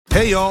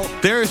Hey y'all,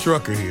 Darius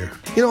Rucker here.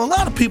 You know, a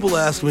lot of people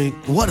ask me,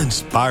 what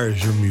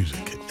inspires your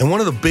music? And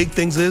one of the big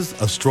things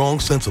is a strong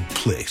sense of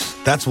place.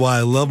 That's why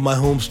I love my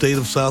home state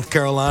of South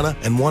Carolina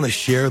and want to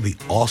share the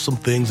awesome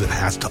things it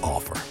has to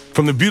offer.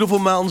 From the beautiful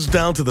mountains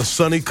down to the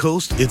sunny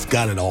coast, it's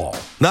got it all.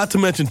 Not to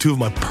mention two of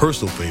my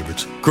personal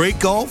favorites, great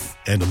golf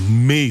and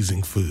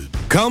amazing food.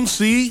 Come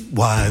see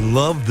why I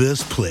love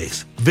this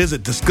place.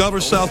 Visit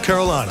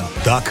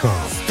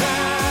discoversouthcarolina.com.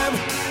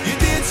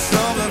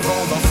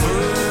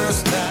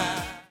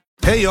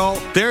 Hey y'all,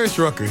 Darius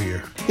Rucker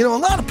here. You know, a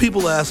lot of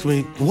people ask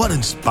me, what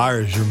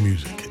inspires your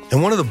music?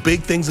 And one of the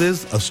big things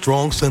is a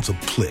strong sense of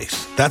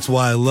place. That's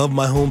why I love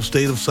my home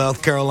state of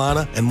South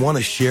Carolina and want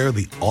to share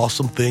the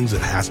awesome things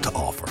it has to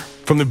offer.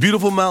 From the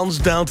beautiful mountains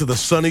down to the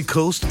sunny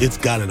coast, it's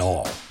got it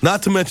all.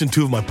 Not to mention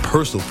two of my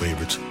personal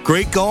favorites,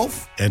 great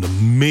golf and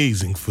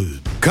amazing food.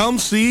 Come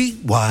see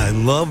why I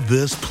love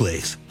this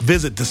place.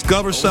 Visit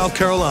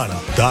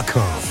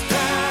discoversouthcarolina.com.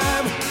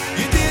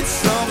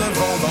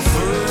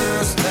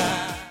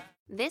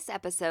 This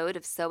episode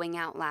of Sewing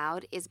Out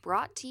Loud is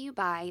brought to you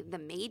by the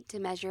Made to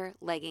Measure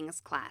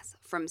Leggings class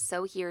from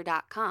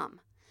SewHere.com.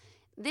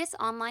 This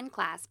online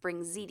class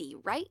brings ZD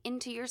right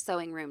into your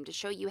sewing room to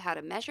show you how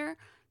to measure,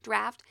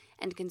 draft,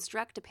 and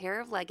construct a pair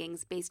of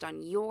leggings based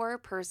on your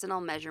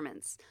personal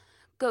measurements.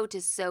 Go to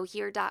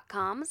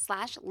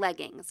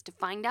SewHere.com/leggings to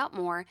find out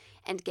more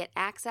and get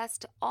access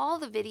to all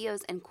the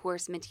videos and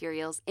course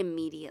materials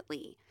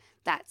immediately.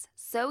 That's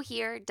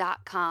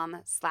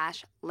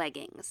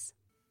SewHere.com/leggings.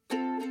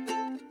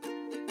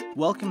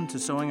 Welcome to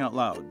Sewing Out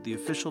Loud, the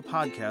official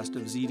podcast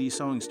of ZD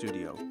Sewing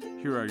Studio.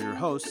 Here are your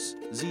hosts,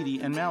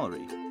 ZD and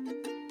Mallory.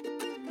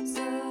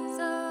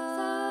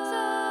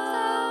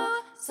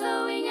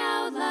 Sewing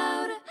Out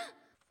Loud.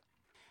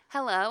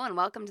 Hello and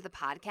welcome to the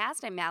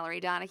podcast. I'm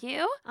Mallory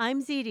Donahue.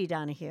 I'm ZD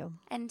Donahue.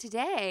 And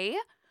today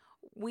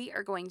we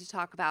are going to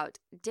talk about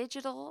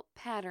digital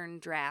pattern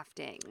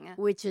drafting.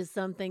 Which is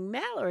something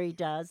Mallory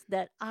does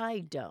that I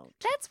don't.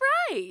 That's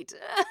right.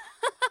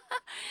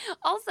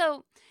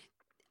 Also,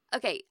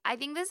 okay, I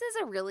think this is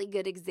a really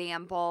good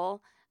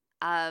example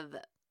of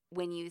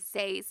when you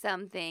say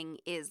something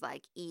is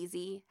like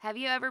easy. Have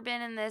you ever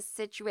been in this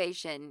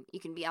situation?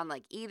 You can be on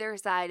like either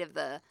side of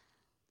the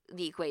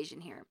equation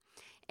here.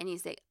 And you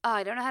say, oh,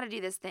 I don't know how to do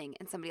this thing.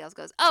 And somebody else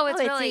goes, oh, it's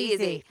really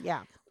easy.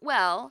 Yeah.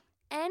 Well,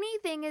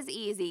 anything is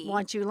easy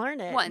once you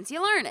learn it. Once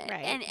you learn it.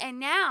 Right. And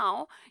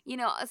now, you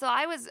know, so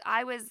I was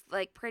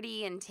like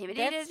pretty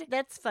intimidated.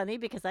 That's funny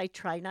because I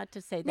try not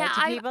to say that now,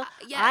 to people.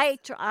 Yes.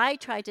 I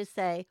try to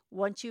say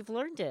once you've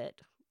learned it.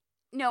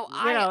 No,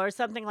 or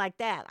something like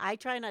that. I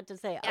try not to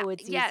say, oh,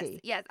 it's easy.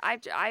 Yes,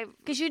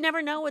 because you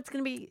never know what's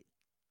going to be.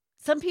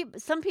 Some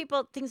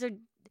people things are.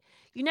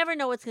 You never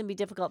know what's going to be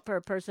difficult for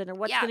a person or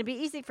what's going to be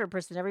easy for a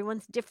person.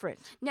 Everyone's different.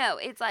 No,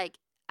 it's like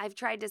I've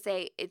tried to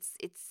say it's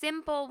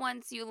simple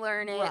once you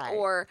learn it, right.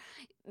 or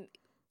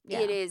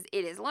it is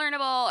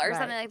learnable, or right.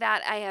 something like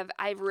that.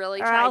 I've really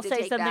or tried I'll to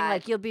say take something that.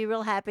 Like you'll be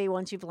real happy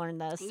once you've learned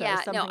this.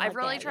 Yeah, no, I've like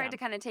really that, tried to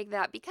kind of take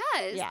that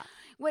because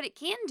what it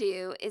can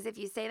do is if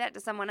you say that to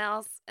someone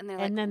else and they're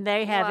and like, then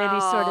they have any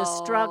sort of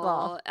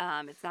struggle,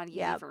 it's not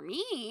easy for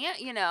me,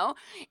 you know.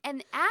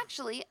 And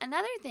actually,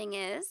 another thing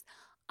is,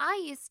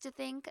 I used to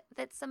think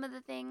that some of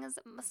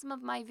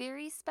my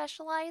very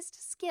specialized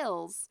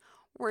skills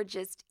were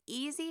just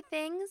easy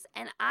things,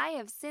 and I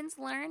have since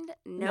learned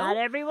not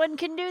everyone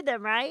can do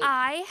them, right?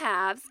 I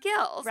have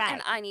skills, right.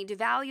 and I need to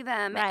value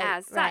them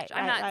as such. Right,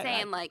 I'm not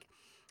saying like,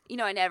 you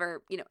know, I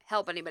never, you know,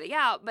 help anybody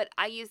out, but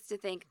I used to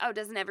think, oh,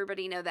 doesn't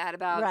everybody know that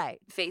about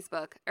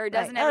Facebook? Or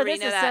doesn't everybody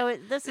know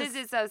that? This is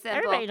so simple.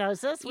 Everybody knows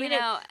this. We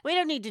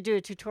don't need to do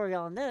a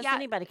tutorial on this.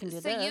 Anybody can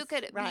do this. So you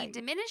could be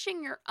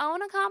diminishing your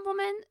own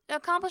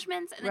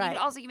accomplishments, and then you could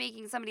also be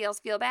making somebody else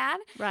feel bad.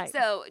 Right.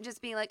 So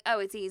just being like, oh,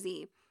 it's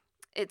easy.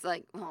 It's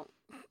like, well,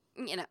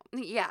 you know,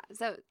 yeah.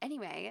 So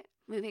anyway,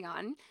 moving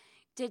on.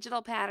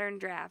 Digital pattern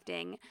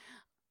drafting.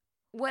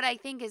 What I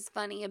think is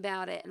funny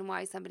about it and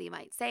why somebody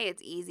might say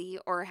it's easy,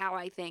 or how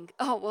I think,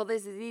 oh, well,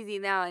 this is easy,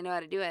 now I know how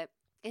to do it,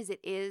 is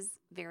it is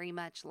very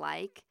much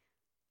like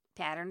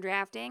pattern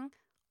drafting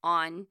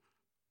on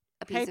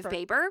a piece of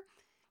paper.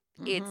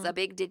 Mm-hmm. It's a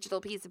big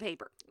digital piece of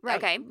paper. Right.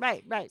 Okay.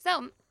 Right.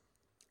 So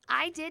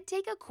I did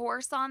take a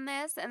course on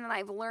this, and then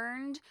I've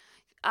learned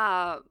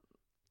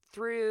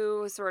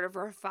through sort of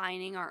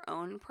refining our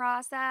own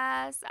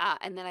process,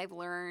 and then I've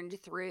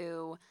learned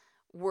through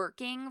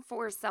working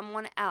for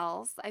someone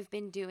else. I've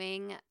been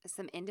doing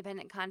some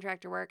independent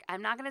contractor work.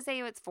 I'm not going to say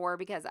who it's for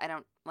because I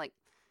don't they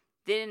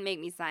didn't make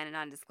me sign a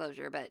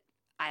non-disclosure, but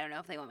I don't know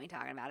if they want me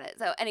talking about it.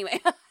 So anyway,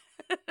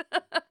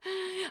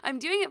 I'm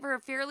doing it for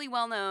a fairly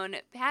well-known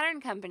pattern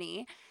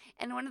company.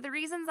 And one of the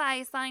reasons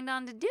I signed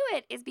on to do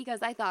it is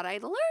because I thought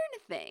I'd learn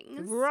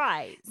things.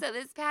 Right. So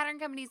this pattern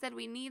company said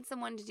we need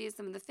someone to do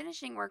some of the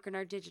finishing work in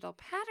our digital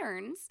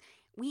patterns.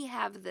 We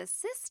have the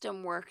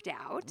system worked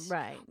out.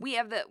 Right. We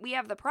have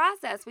the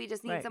process. We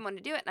just need someone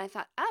to do it. And I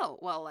thought, oh,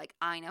 well, like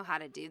I know how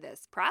to do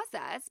this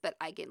process, but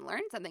I can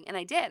learn something. And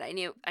I did. I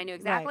knew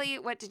exactly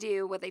what to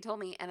do, what they told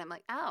me. And I'm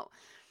like, oh.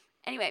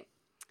 Anyway,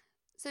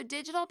 So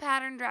digital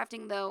pattern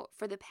drafting, though,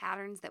 for the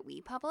patterns that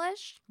we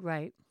publish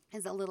Right.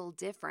 is a little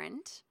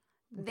different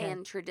Okay.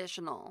 than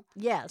traditional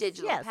Yes.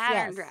 digital yes,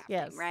 pattern yes, drafting,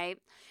 yes. right?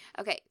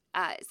 Okay,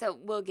 so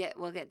we'll get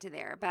to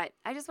there, but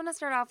I just want to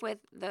start off with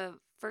the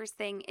first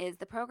thing is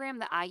the program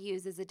that I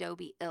use is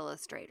Adobe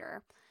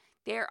Illustrator.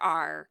 There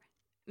are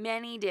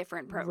many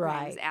different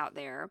programs Right. out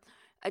there.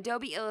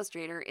 Adobe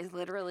Illustrator is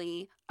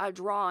literally a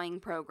drawing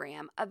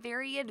program, a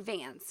very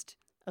advanced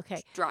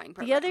Okay. drawing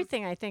program. The other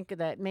thing I think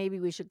that maybe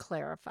we should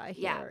clarify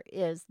Yeah. here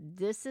is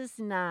this is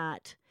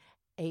not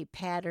a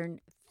pattern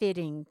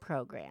fitting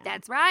program.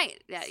 That's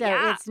right. So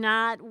yeah. it's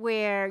not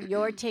where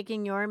you're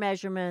taking your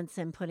measurements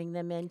and putting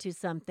them into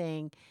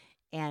something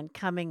and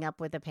coming up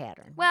with a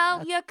pattern.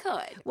 Well, you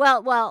could.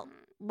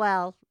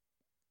 Well,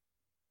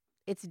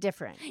 it's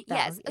different. though.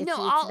 Yes. It's, No, it's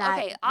I'll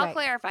not- I'll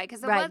clarify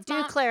because Right.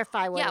 Do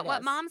clarify what it what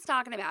is. Mom's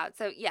talking about.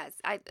 So yes,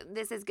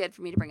 this is good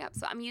for me to bring up.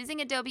 So I'm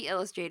using Adobe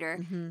Illustrator.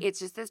 Mhm. It's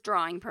just this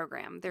drawing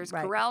program. There's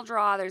Right. Corel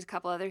Draw. There's a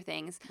couple other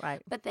things.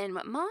 Right. But then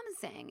what Mom is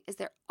saying is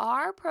there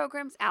are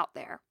programs out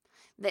there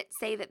that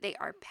say that they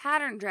are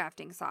pattern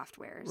drafting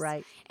softwares.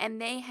 Right.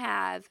 And they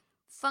have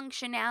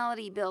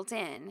functionality built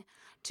in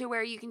to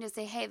where you can just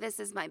say, hey, this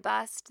is my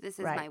bust, this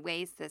is Right. my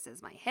waist, this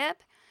is my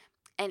hip.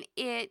 And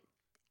it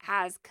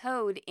has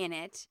code in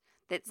it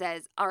that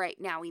says, all right,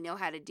 now we know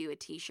how to do a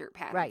t-shirt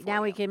pattern. Right. for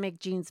Now we you. can make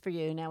jeans for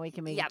you. Now we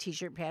can make Yep. a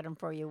t-shirt pattern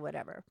for you,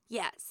 whatever.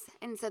 Yes.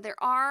 And so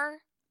there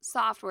are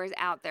softwares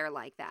out there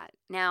like that.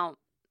 Now,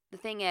 the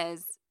thing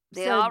is,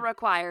 they So- all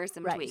require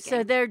some Right. tweaking.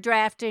 So they're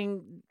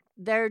drafting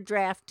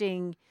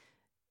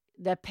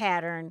the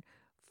pattern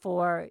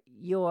for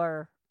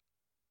your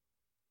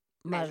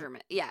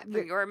measurement. Yeah, for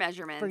your- your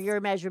measurements. for your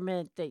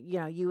measurement that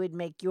you would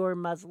make your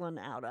muslin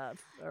out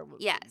of.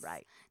 Yes.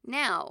 Right.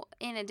 Now,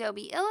 in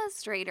Adobe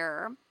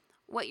Illustrator,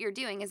 what you're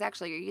doing is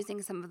actually you're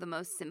using some of the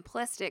most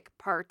simplistic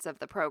parts of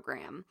the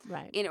program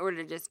Right. in order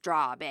to just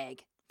draw a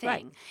big thing.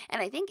 Right.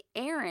 And I think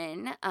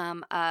Erin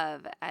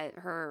of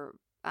her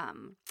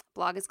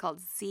blog is called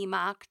Sie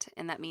macht,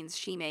 and that means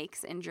she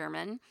makes in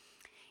German.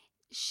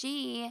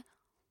 She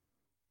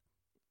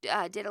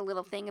did a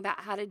little thing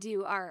about how to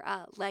do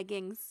our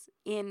leggings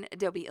in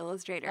Adobe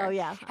Illustrator. Oh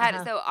yeah.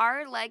 So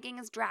our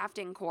leggings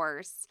drafting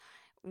course,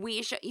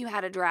 we show you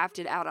how to draft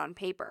it out on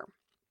paper.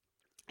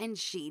 And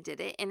she did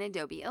it in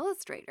Adobe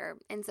Illustrator.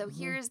 And so Mhm.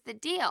 here's the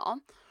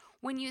deal.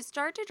 When you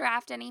start to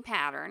draft any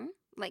pattern,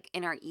 like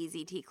in our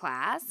EZT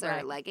class or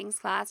Right. leggings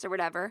class or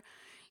whatever,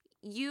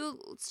 you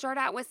start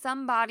out with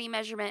some body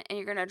measurement and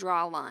you're going to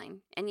draw a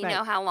line. And you Right.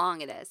 know how long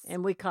it is.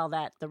 And we call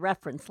that the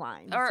reference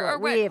line. That's Or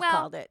what we have well,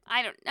 called it.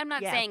 I'm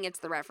not Yeah. saying it's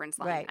the reference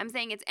line. Right. I'm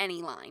saying it's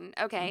any line.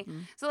 Okay.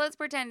 Mhm. So let's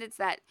pretend it's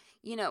that,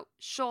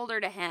 shoulder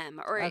to hem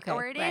or Okay,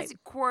 or it is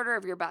right. quarter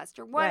of your bust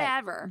or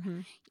whatever.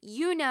 Mhm.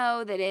 You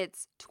know that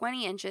it's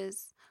 20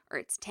 inches or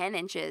it's 10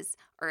 inches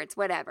or it's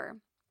whatever.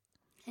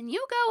 And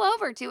you go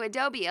over to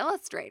Adobe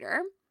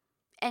Illustrator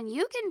and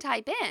you can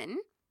type in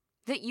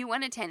that you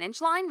want a 10-inch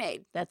line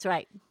made. That's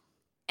right.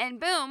 And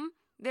boom,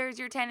 there's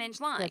your 10-inch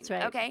line. That's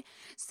right. Okay.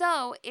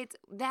 So it's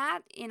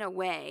that in a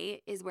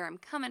way is where I'm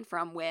coming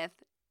from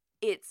with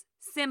it's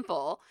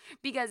simple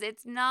because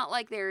it's not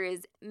like there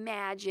is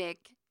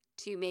magic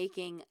to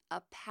making a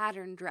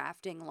pattern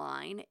drafting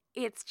line.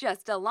 It's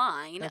just a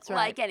line That's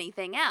like right.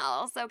 anything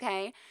else.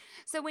 Okay.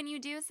 So when you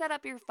do set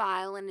up your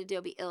file in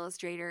Adobe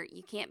Illustrator,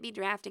 you can't be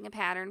drafting a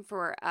pattern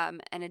for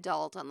an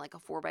adult on like a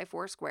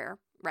 4x4 square,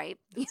 right?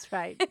 That's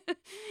right.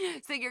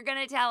 So you're going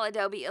to tell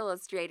Adobe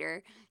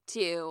Illustrator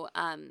to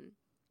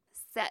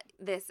set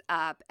this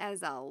up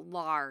as a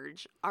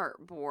large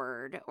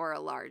artboard or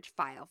a large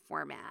file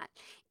format.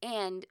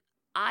 And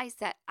I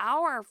set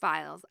our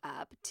files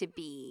up to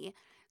be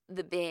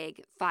the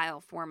big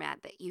file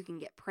format that you can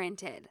get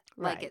printed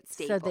like Right. at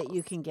Staples. So that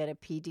you can get a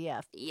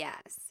PDF.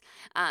 Yes.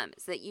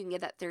 So that you can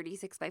get that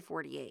 36 by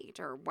 48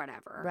 or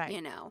whatever, Right.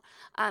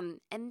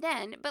 And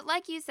then, but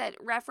like you said,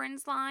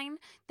 reference line,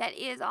 that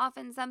is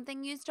often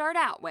something you start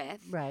out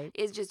with. Right.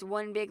 Is just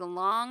one big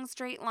long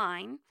straight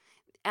line.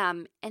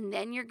 And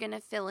then you're going to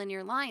fill in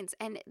your lines.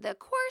 And the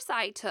course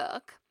I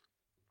took,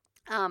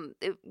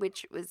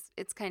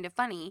 it's kind of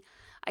funny.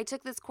 I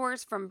took this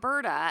course from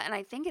Berta, and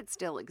I think it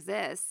still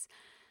exists.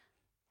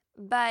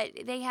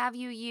 But they have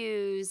you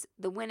use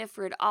the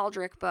Winifred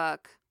Aldrich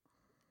book,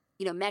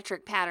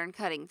 metric pattern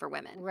cutting for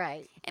women.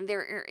 Right. And there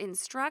are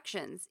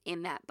instructions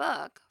in that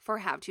book for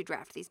how to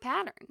draft these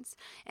patterns.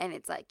 And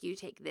it's like you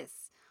take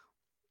this,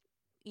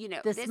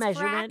 this measurement,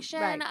 fraction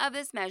right. of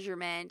this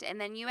measurement, and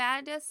then you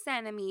add a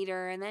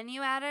centimeter, and then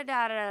you add a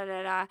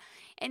da-da-da-da-da.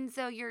 And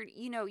so you're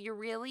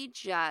really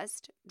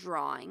just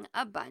drawing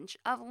a bunch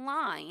of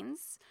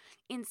lines.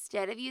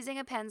 Instead of using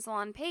a pencil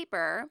on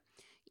paper,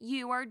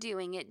 you are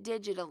doing it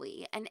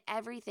digitally, and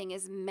everything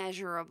is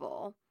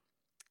measurable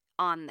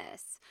on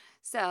this.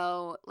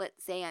 So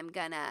let's say I'm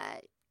going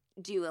to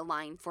do a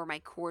line for my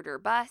quarter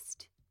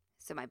bust.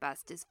 So my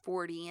bust is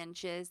 40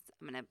 inches.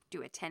 I'm going to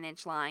do a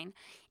 10-inch line.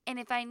 And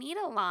if I need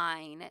a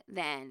line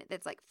then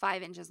that's like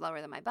 5 inches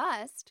lower than my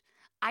bust,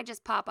 I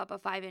just pop up a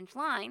 5-inch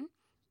line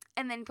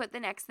and then put the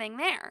next thing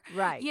there.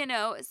 Right. You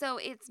know, so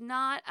it's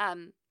not,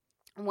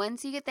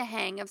 once you get the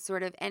hang of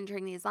sort of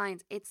entering these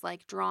lines, it's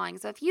like drawing.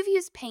 So if you've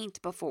used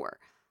paint before,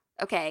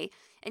 okay,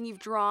 and you've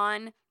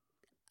drawn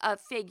a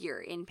figure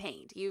in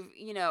paint,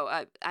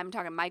 I'm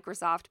talking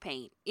Microsoft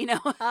Paint,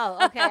 Oh,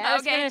 okay. I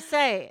was Okay. going to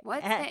say.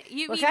 What's what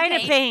mean kind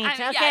of paint?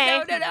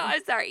 Yeah, Okay. no,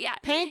 I'm sorry. Yeah.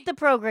 Paint the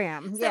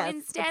program. So Yes.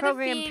 instead the of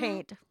program being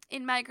paint.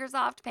 in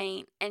Microsoft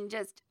Paint and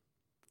just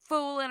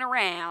fooling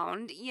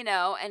around,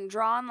 and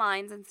drawing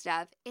lines and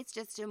stuff, it's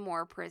just a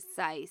more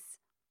precise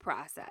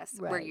process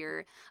where Right.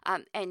 you're,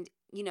 and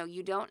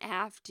you don't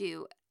have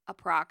to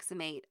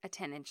approximate a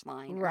 10-inch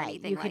line or Right.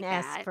 anything You can like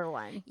ask that. for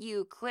one.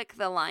 You click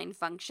the line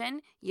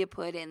function, you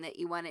put in that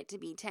you want it to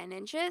be 10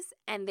 inches,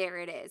 and there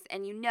it is.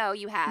 And you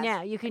have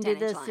Now, you a can do 10-inch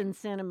this line. in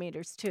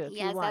centimeters too if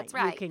Yes, you want. that's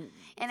right. You can,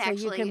 And so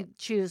actually, you can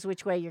choose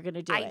which way you're going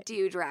to do I it.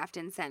 do draft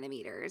in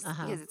centimeters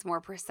Uh-huh. because it's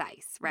more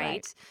precise, right?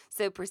 Right.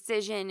 So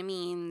precision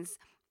means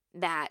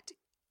that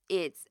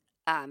it's,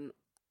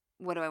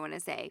 what do I want to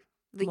say?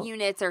 The Well,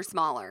 units are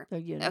smaller. The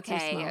units are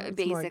Okay, smaller.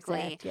 It's more basically,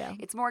 exact, yeah.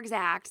 it's more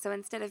exact. So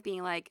instead of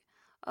being like,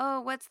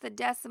 oh, what's the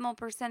decimal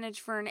percentage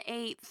for an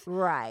eighth?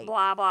 Right.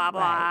 Blah, blah,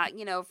 blah,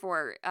 Right.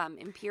 for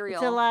imperial.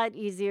 It's a lot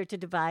easier to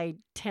divide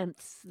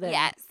tenths than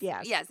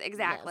Yes,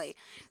 exactly.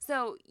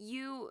 So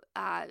you,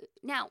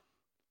 now,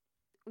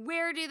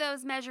 where do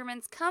those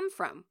measurements come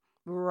from?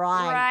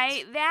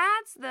 Right.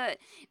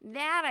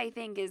 That I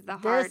think is the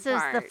hard This is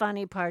part. the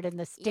funny part and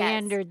the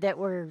standard that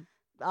we're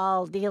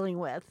all dealing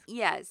with.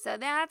 Yes, so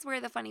that's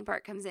where the funny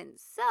part comes in.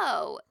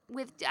 So,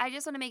 I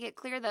just want to make it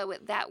clear though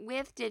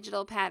with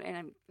digital pattern,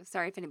 I'm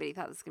sorry if anybody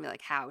thought this was gonna be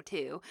like how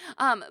to,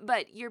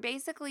 but you're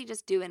basically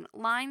just doing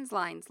lines.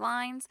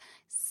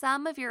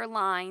 Some of your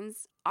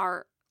lines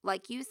are,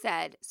 like you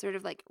said, sort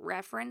of like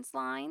reference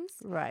lines,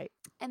 Right.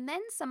 and then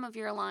some of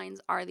your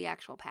lines are the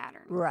actual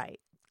pattern. Right.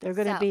 They're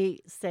going to So-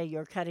 be, say,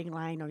 your cutting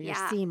line or your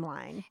Yeah. seam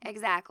line.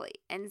 Exactly,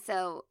 and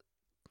so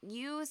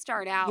you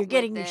start out. You're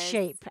getting with the this-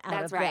 shape out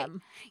That's of right.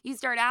 them. You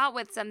start out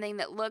with something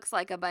that looks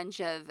like a bunch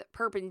of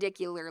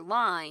perpendicular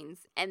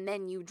lines, and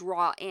then you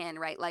draw in,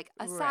 right, like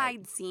a Right.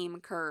 side seam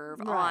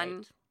curve on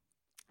Right.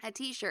 a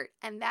t-shirt.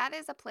 And that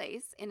is a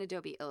place in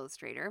Adobe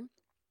Illustrator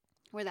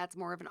where that's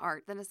more of an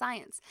art than a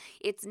science.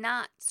 It's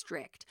not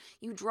strict.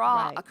 You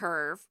draw a Right.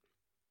 curve,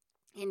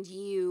 and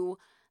you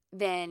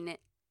then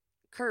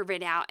curve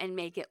it out and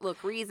make it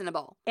look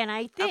reasonable. And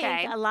I think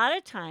Okay. a lot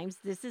of times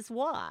this is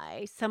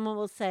why someone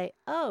will say,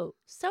 oh,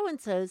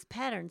 so-and-so's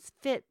patterns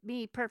fit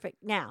me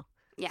perfect. Now,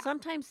 Yeah.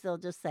 sometimes they'll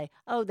just say,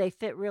 oh, they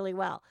fit really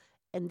well.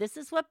 And this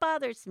is what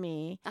bothers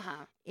me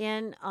Uh-huh.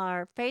 in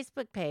our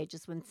Facebook page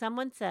is when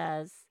someone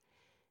says,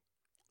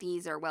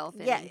 These are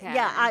well-fitting yeah,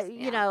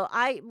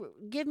 patterns.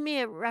 give me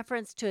a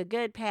reference to a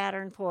good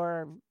pattern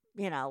for,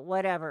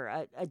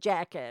 whatever, a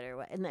jacket or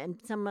what. And then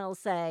someone will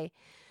say,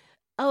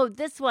 oh,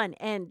 this one,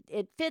 and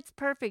it fits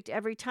perfect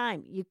every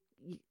time.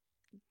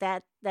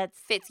 That's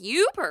Fits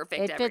you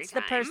perfect it every fits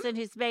time. the person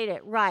who's made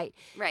it right.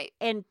 Right.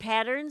 And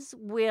patterns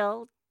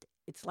will.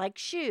 It's like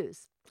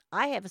shoes.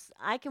 I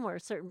can wear a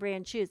certain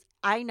brand shoes.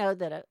 I know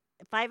that a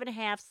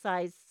 5.5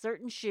 size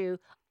certain shoe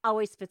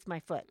always fits my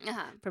foot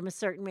Uh-huh. from a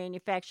certain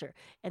manufacturer,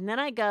 and then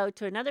I go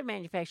to another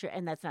manufacturer,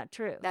 and that's not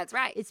true. That's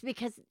right. It's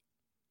because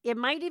it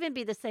might even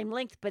be the same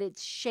length, but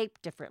it's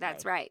shaped differently.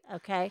 That's right.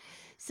 Okay,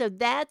 so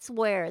that's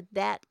where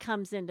that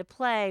comes into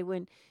play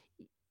when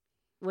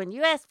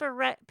you ask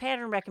for a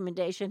pattern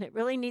recommendation. It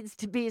really needs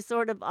to be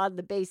sort of on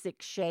the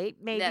basic shape,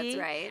 maybe. That's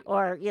right.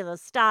 Or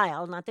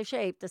style, not the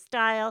shape, the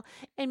style,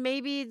 and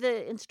maybe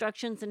the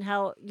instructions and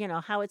how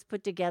it's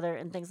put together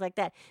and things like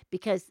that.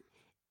 Because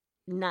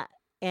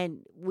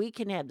we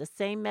can have the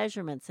same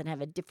measurements and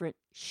have a different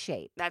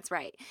shape. That's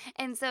right.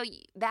 And so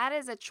that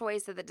is a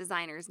choice that the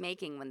designer is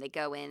making when they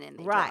go in and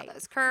they Right. draw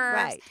those curves.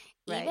 Right.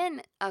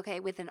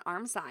 Even, with an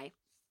arm size,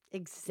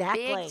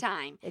 Exactly. big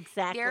time.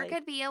 Exactly. There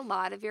could be a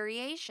lot of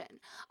variation.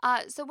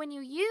 So when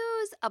you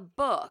use a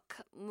book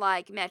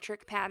like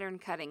Metric Pattern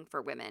Cutting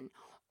for Women,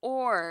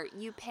 or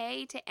you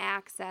pay to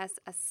access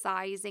a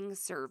sizing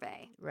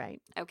survey,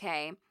 Right.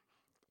 okay,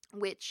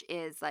 which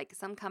is like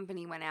some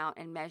company went out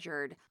and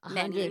measured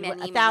many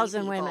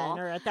 1,000 women people,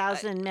 or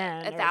 1,000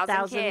 men or 1,000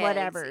 1,000 kids.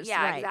 whatever.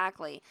 Yeah, right.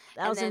 exactly.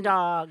 1,000 then-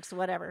 dogs,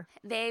 whatever.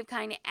 They've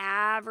kind of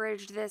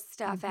averaged this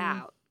stuff Mhm.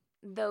 out.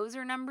 Those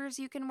are numbers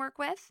you can work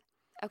with,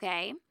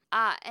 okay?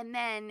 And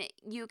then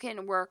you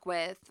can work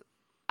with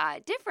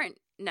different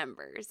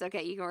numbers,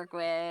 okay? You can work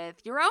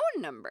with your own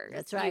numbers.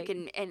 That's right.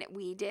 And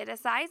we did a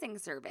sizing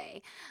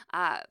survey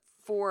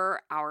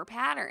for our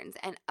patterns,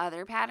 and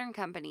other pattern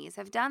companies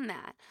have done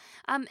that.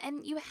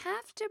 And you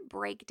have to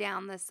break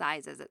down the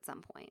sizes at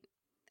some point,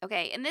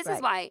 okay? And this is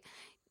Right.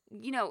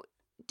 why,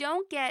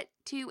 don't get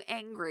too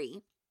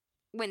angry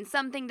when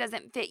something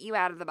doesn't fit you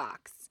out of the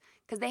box,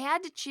 because they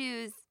had to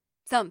choose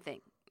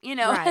something,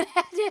 Right.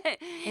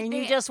 And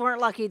you just weren't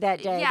lucky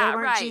that day. Yeah, they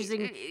weren't right.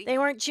 choosing. They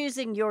weren't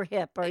choosing your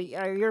hip or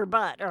your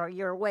butt or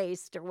your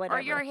waist or whatever.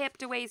 or your hip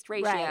to waist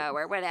ratio Right.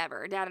 or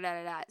whatever. Da da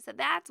da da da. So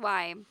that's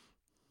why,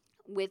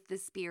 with the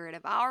spirit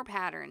of our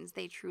patterns,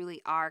 they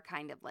truly are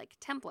kind of like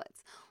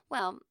templates.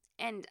 Well,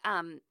 And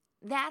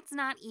that's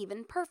not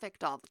even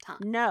perfect all the time,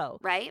 No.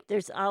 right?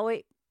 There's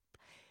always,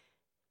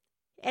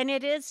 and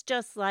it is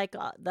just like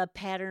the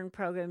pattern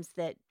programs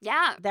that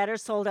Yeah. are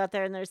sold out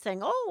there, and they're saying,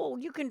 oh,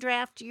 you can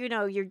draft,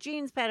 your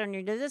jeans pattern,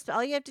 your this.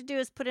 All you have to do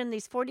is put in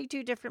these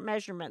 42 different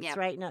measurements, Yep.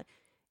 right? Now,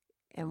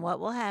 and what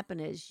will happen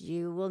is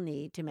you will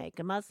need to make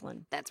a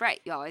muslin. That's right.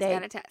 You always They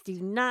got to test. do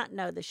not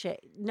know the shape.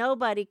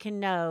 Nobody can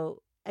know.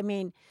 I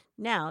mean,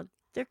 now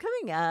they're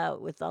coming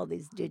out with all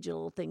these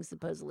digital things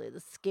supposedly to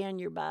scan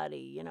your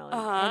body,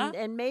 Uh-huh.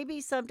 and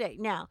maybe someday.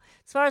 Now,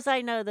 as far as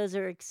I know, those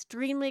are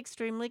extremely,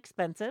 extremely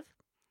expensive,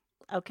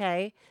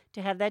 okay,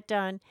 to have that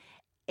done.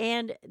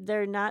 And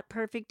they're not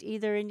perfect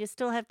either, and you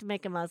still have to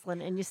make a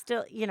muslin, and you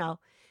still,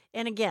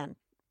 and again,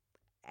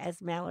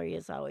 as Mallory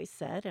has always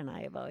said, and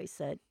I have always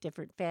said,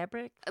 different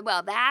fabric,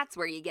 Well, that's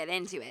where you get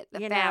into it.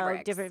 The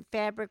fabrics. different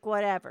fabric,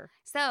 whatever.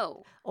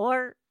 So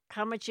Or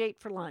how much you ate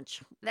for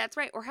lunch. that's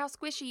right. Or how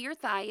squishy your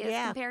thigh is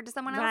Yeah. compared to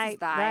someone else's Right,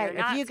 thigh. Or right.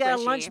 not If you got a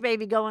squishy. lunch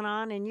baby going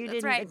on and you That's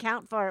didn't right.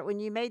 account for it when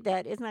you made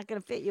that, it's not going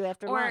to fit you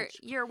after Or lunch.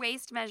 your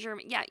waist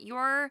measurement. Yeah,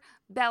 your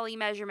belly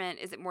measurement.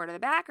 Is it more to the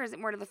back or is it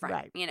more to the front?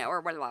 Right.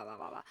 Or blah, blah, blah,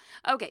 blah,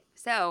 blah. Okay,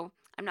 so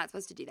I'm not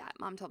supposed to do that.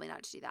 Mom told me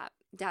not to do that.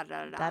 Da,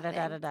 da, da, da, Da da da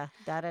da thing. da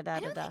da da da I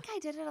da don't da. think I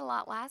did it a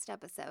lot last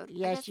episode. I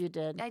Yes, guess you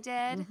did. I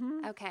did?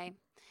 Mhm. Okay.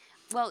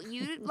 Well,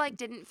 you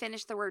didn't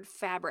finish the word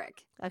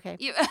fabric. Okay.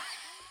 You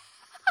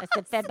I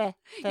said febe.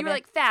 you were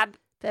like fab,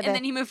 and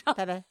then you moved on.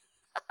 febe.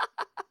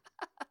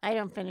 I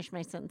don't finish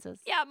my sentences.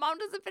 Yeah, Mom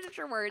doesn't finish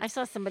her words. I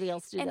saw somebody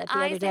else do and that the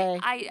I other say,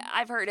 day.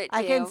 I've heard it too.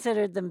 I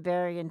considered them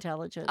very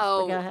intelligent. but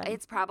Oh, go ahead.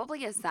 it's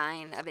probably a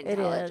sign of is.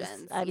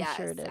 intelligence. I'm yes,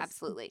 sure it is.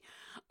 Absolutely.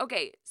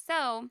 Okay,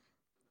 so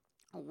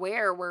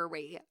where were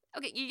we?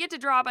 Okay, you get to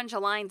draw a bunch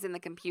of lines in the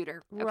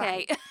computer. Okay.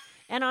 Right.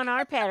 And on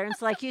our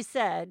patterns, like you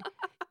said,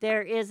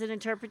 there is an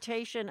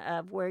interpretation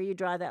of where you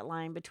draw that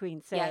line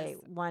between, say, Yes.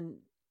 one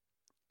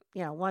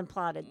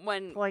plotted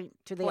One point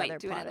to the point other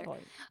to plotted another.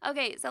 point.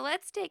 Okay, so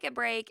let's take a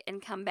break and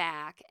come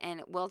back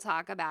and we'll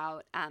talk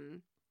about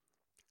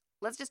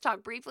let's just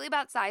talk briefly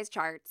about size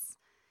charts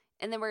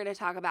and then we're going to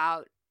talk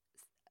about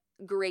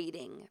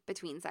grading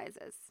between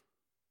sizes.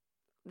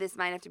 This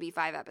might have to be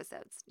 5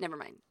 episodes. Never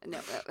mind. No,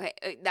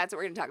 okay, that's what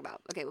we're going to talk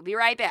about. Okay, we'll be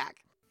right back.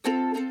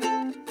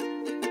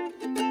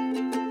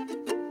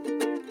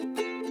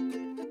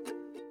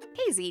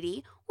 Hey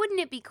ZD, wouldn't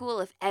it be cool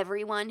if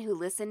everyone who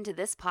listened to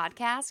this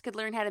podcast could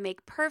learn how to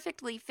make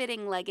perfectly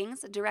fitting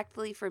leggings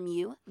directly from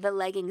you, the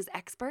leggings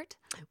expert?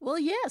 Well,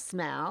 yes,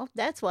 Mal.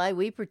 That's why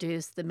we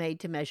produce the Made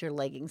to Measure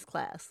Leggings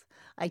class.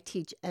 I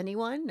teach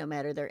anyone, no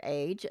matter their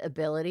age,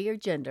 ability, or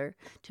gender,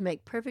 to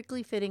make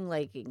perfectly fitting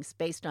leggings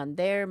based on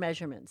their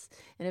measurements.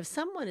 And if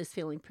someone is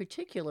feeling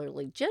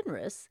particularly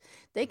generous,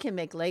 they can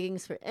make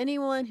leggings for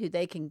anyone who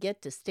they can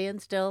get to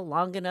stand still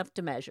long enough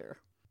to measure.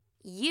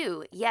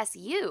 You, yes,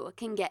 you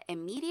can get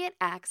immediate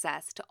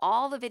access to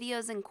all the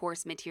videos and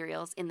course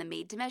materials in the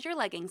Made to Measure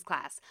Leggings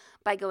class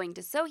by going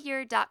to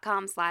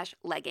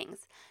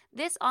sewhere.com/leggings.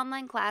 This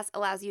online class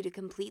allows you to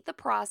complete the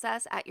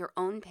process at your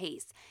own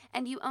pace,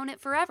 and you own it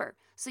forever,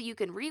 so you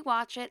can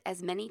rewatch it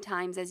as many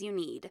times as you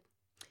need.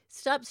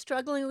 Stop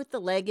struggling with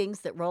the leggings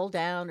that roll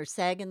down or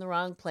sag in the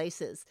wrong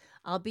places.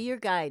 I'll be your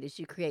guide as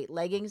you create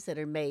leggings that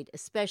are made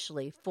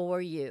especially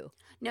for you.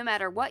 No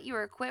matter what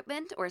your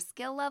equipment or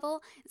skill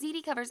level,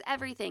 ZD covers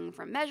everything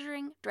from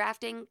measuring,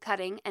 drafting,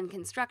 cutting, and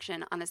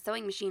construction on a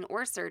sewing machine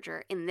or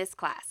serger in this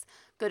class.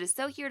 Go to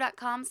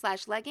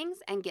sewhere.com/leggings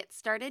and get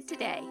started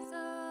today.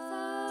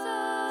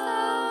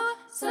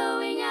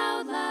 Sewing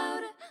out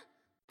loud.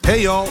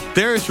 Hey y'all,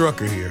 Darius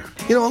Rucker here.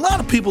 A lot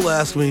of people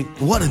ask me,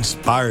 what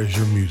inspires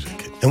your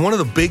music? And one of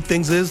the big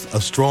things is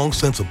a strong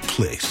sense of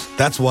place.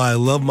 That's why I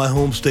love my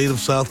home state of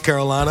South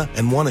Carolina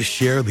and want to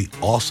share the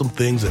awesome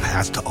things it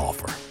has to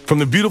offer. From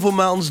the beautiful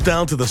mountains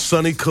down to the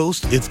sunny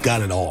coast, it's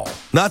got it all.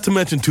 Not to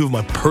mention 2 of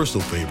my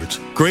personal favorites,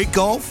 great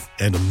golf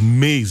and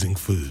amazing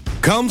food.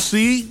 Come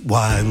see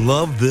why I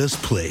love this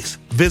place.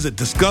 Visit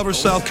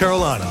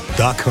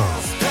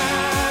discoversouthcarolina.com.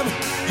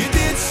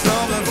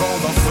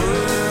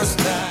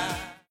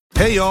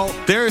 Hey y'all,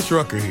 Darius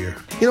Rucker here.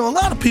 A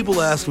lot of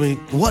people ask me,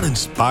 what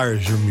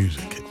inspires your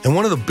music? And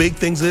one of the big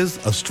things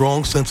is a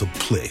strong sense of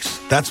place.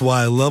 That's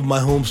why I love my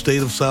home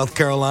state of South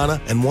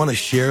Carolina and want to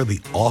share the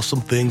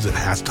awesome things it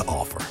has to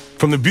offer.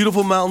 From the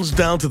beautiful mountains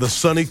down to the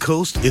sunny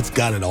coast, it's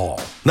got it all.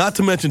 Not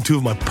to mention 2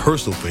 of my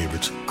personal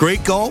favorites,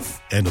 great golf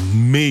and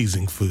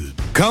amazing food.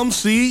 Come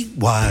see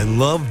why I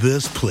love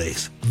this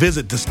place.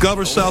 Visit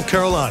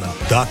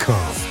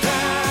discoversouthcarolina.com.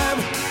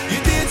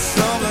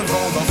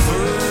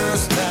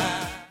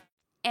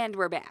 And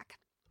we're back.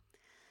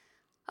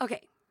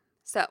 Okay,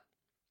 so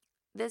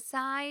the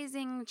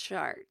sizing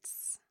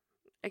charts.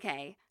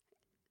 Okay,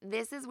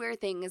 this is where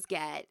things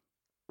get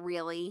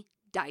really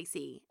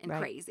dicey and Right.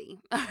 crazy.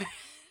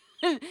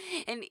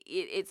 And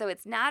so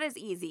it's not as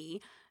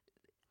easy.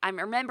 I'm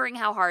remembering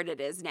how hard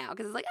it is now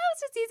because it's like, oh,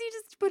 it's just easy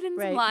just to put in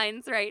some Right.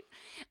 lines, right?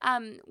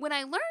 When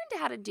I learned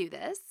how to do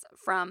this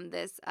from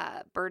this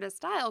Berta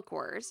Style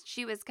course,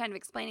 she was kind of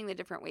explaining the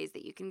different ways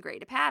that you can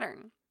grade a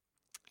pattern.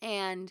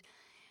 And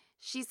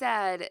she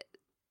said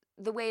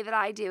the way that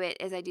I do it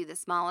is I do the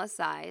smallest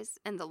size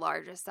and the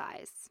largest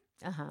size.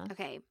 Uh-huh.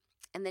 Okay.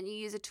 And then you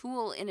use a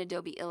tool in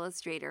Adobe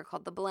Illustrator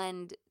called the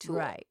blend tool.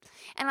 Right.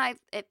 And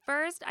at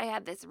first I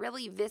had this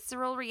really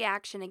visceral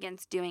reaction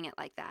against doing it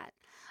like that.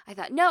 I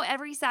thought, no,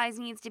 every size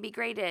needs to be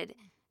graded,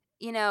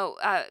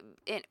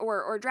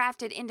 or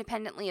drafted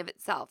independently of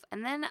itself.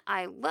 And then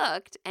I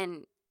looked,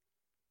 and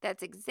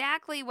that's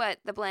exactly what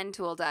the blend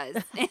tool does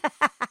in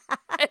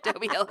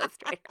Adobe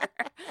Illustrator.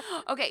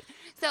 Okay,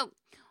 so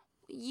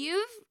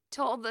you've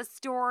told the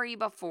story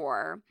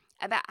before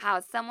about how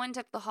someone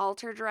took the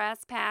halter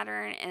dress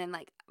pattern and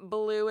like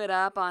blew it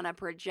up on a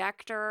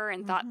projector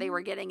and thought they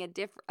were getting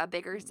a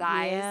bigger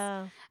size.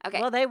 Yeah. Okay.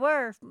 Well, they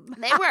were.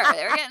 They were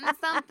getting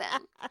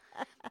something.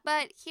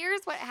 But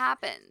here's what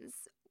happens.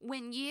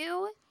 When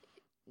you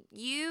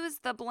use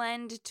the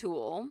blend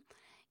tool,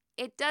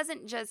 it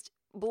doesn't just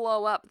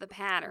blow up the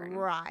pattern.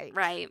 Right.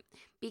 Right?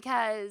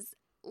 Because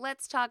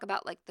let's talk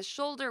about like the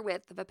shoulder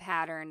width of a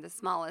pattern. The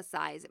smallest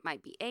size, it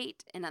might be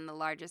 8. And on the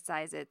largest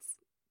size, it's,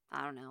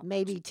 I don't know.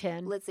 Maybe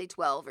 10. Let's say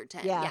 12 or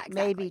 10. Yeah,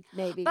 exactly.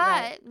 maybe. But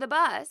right. the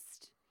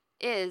bust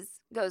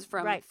goes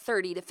from Right.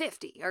 30 to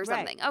 50 or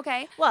something. Right.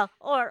 Okay. Well,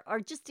 or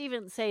just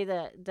even say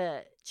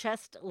the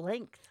chest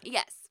length.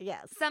 Yes.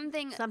 Yes.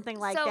 Something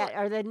like so, that,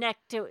 or the neck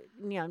to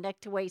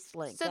waist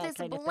length. So that this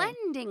kind of thing.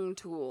 blending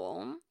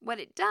tool, what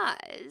it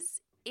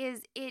does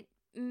is it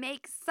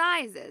makes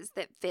sizes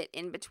that fit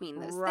in between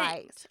those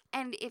Right. things.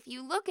 And if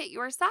you look at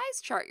your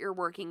size chart you're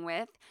working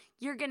with,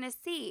 you're going to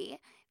see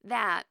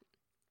that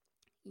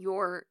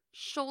your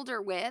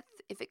shoulder width,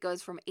 if it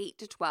goes from 8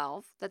 to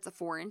 12, that's a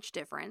 4-inch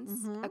difference.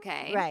 Mhm.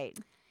 Okay. Right.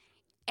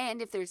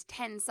 And if there's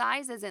 10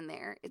 sizes in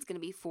there, it's going to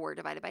be 4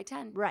 divided by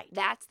 10. Right.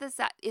 That's the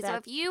size. So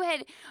if you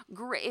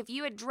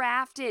had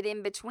drafted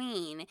in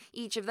between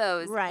each of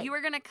those, Right. you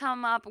were going to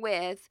come up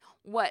with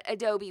what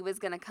Adobe was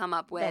going to come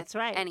up with That's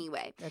right.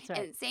 anyway. That's right.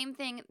 And same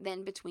thing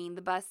then between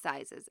the bust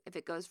sizes. If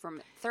it goes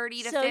from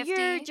 30 to so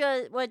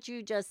 50. what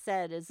you just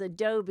said is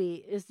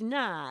Adobe is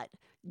not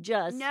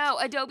just No,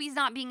 Adobe's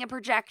not being a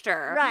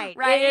projector. right.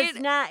 Right?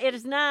 It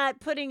is not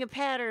putting a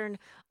pattern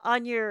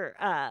on your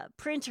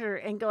printer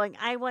and going,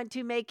 I want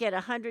to make it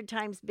 100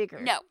 times bigger.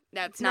 No,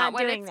 that's It's not not what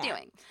doing it's that.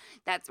 doing.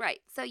 That's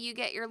right. So you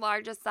get your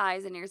largest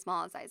size and your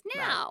smallest size.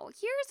 Now,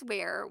 here's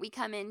where we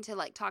come into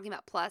like talking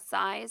about plus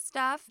size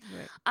stuff.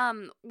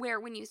 Right. Where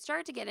when you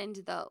start to get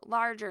into the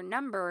larger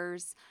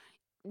numbers,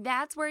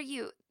 that's where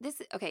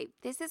this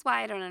is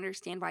why I don't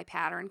understand why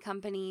pattern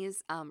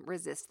companies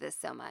resist this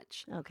so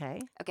much. Okay.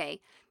 Okay?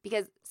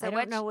 Because I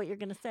don't know what you're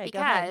going to say. Go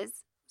ahead.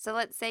 So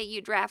let's say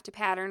you draft a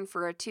pattern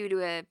for a 2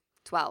 to a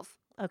 12.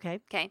 Okay.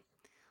 Okay.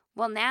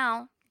 Well,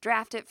 now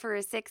draft it for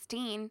a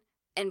 16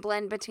 and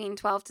blend between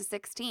 12 to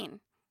 16.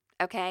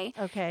 Okay.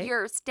 Okay.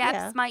 Your steps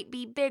Yeah. might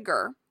be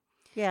bigger.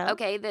 Yeah.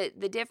 Okay.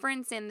 The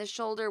difference in the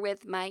shoulder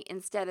width might,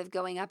 instead of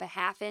going up a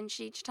 1/2 inch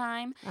each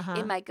time, Uh-huh.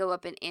 it might go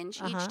up an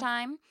inch Uh-huh. each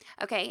time.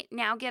 Okay.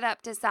 Now get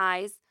up to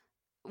size,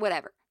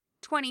 whatever,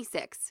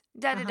 26.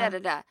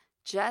 Da-da-da-da-da.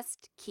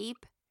 Just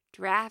keep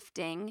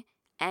drafting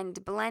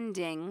and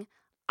blending.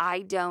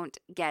 I don't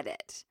get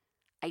it.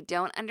 I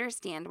don't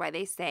understand why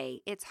they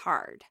say it's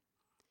hard.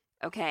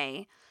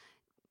 Okay?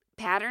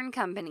 Pattern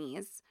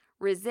companies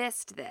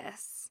resist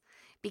this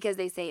because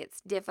they say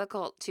it's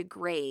difficult to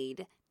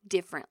grade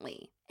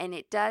differently. And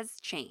it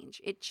does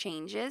change. It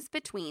changes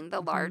between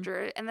the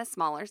larger and the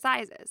smaller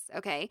sizes.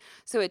 Okay?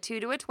 So a 2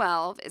 to a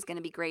 12 is going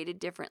to be graded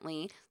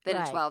differently than a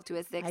Right. 12 to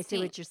a 16. I see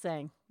what you're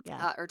saying.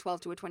 Yeah. Or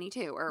 12 to a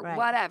 22 or Right.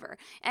 whatever.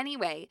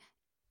 Anyway,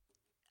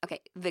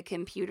 okay, the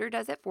computer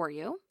does it for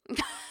you.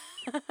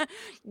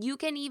 You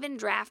can even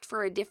draft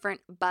for a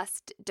different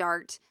bust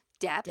dart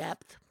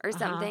depth or Uh-huh.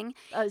 something.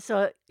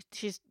 So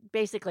she's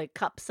basically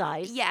cup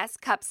size. Yes,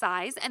 cup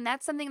size. And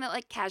that's something that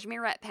like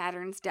Cashmerette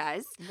Patterns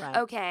does. Right.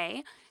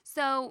 Okay.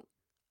 So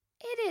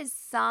it is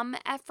some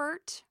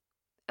effort.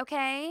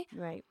 Okay.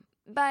 Right.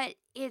 But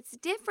it's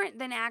different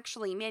than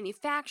actually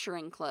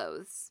manufacturing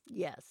clothes.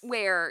 Yes.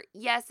 Where,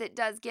 yes, it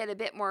does get a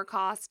bit more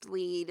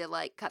costly to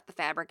like cut the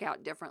fabric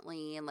out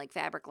differently and like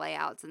fabric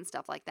layouts and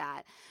stuff like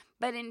that.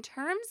 But in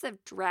terms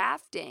of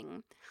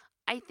drafting,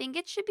 I think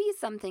it should be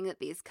something that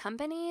these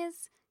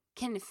companies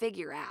can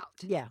figure out.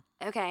 Yeah.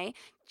 Okay?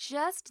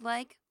 Just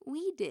like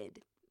we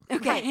did.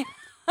 Okay?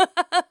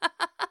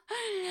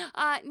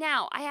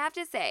 Now, I have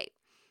to say,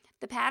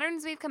 the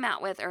patterns we've come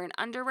out with are an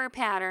underwear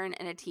pattern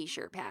and a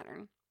t-shirt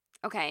pattern.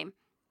 Okay?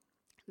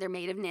 They're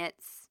made of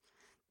knits.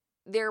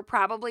 They're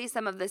probably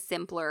some of the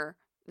simpler,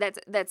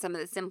 that's some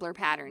of the simpler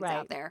patterns Right.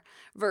 out there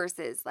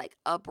versus like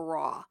a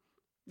bra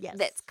Yes.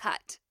 that's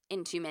cut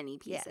into many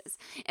pieces.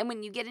 Yes. And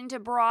when you get into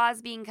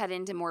bras being cut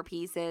into more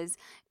pieces,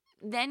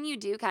 then you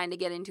do kind of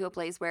get into a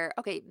place where,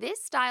 okay,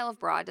 this style of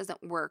bra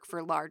doesn't work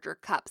for larger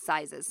cup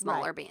sizes,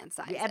 smaller band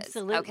sizes.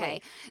 absolutely.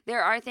 Okay.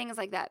 There are things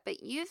like that, but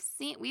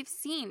we've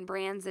seen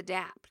brands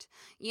adapt,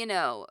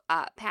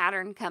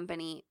 pattern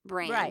company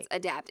brands Right.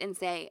 adapt and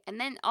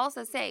then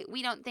also say,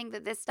 we don't think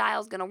that this style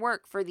is going to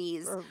work for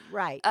these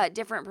Right.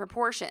 different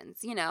proportions,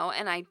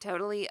 and I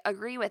totally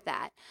agree with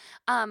that.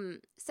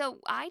 So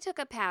I took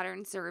a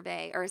pattern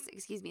survey,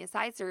 a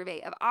size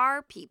survey of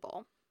our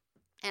people.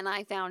 And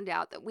I found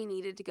out that we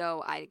needed to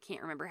go, I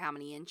can't remember how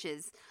many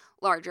inches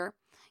larger,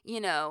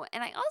 and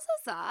I also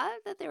saw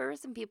that there were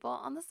some people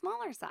on the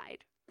smaller side,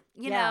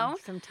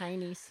 some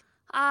tinies.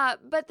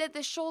 but that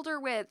the shoulder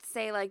width,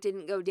 say, like,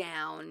 didn't go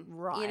down,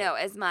 Right.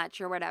 as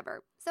much or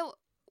whatever. So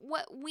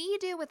what we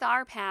do with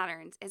our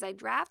patterns is I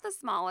draft the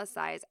smallest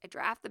size, I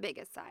draft the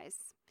biggest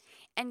size,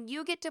 and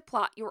you get to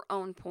plot your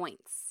own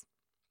points,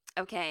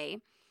 okay?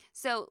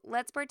 So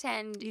let's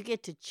pretend You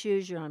get to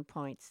choose your own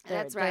points.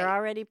 That's They're right.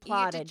 already you get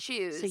plotted. to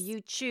choose. So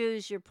you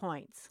choose your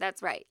points.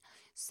 That's right.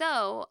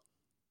 So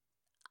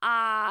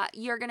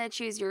you're going to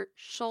choose your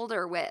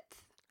shoulder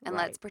width. And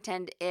Right. let's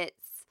pretend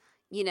it's,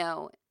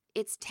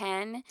 it's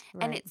 10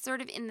 and Right. it's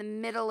sort of in the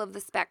middle of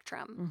the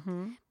spectrum.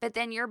 Mm-hmm. But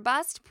then your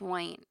bust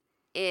point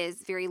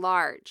is very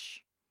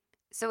large.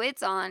 So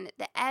it's on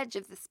the edge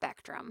of the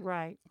spectrum.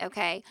 Right.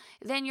 Okay.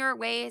 Then your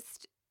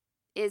waist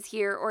is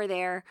here or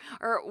there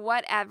or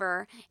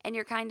whatever. And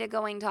you're kind of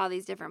going to all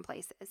these different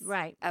places.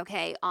 Right.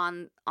 Okay,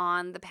 on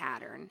the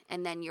pattern,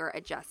 and then you're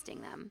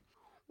adjusting them.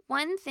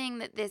 One thing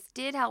that this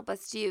did help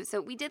us do, so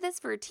we did this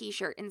for a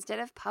t-shirt. Instead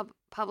of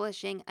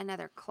publishing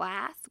another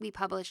class, we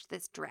published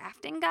this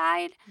drafting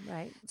guide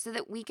Right. so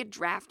that we could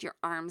draft your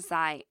arm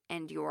side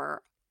and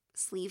your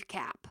sleeve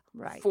cap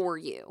Right. for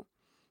you.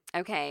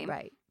 Okay?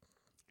 Right.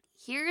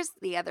 Here's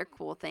the other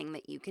cool thing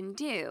that you can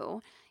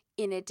do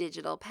in a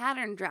digital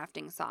pattern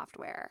drafting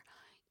software.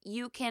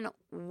 You can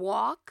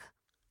walk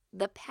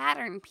the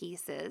pattern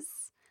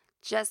pieces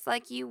just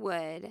like you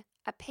would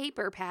a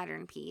paper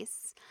pattern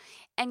piece,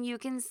 and you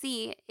can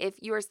see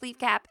if your sleeve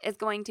cap is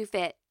going to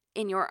fit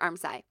in your arm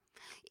side.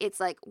 It's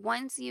like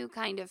once you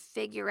kind of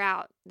figure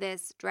out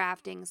this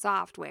drafting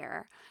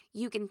software,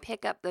 you can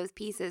pick up those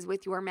pieces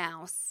with your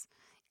mouse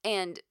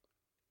and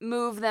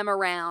move them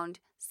around,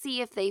 see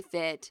if they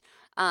fit.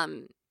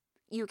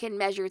 You can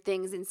measure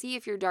things and see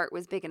if your dart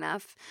was big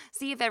enough,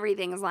 see if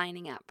everything's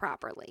lining up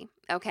properly,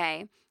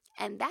 okay?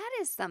 And that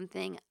is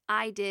something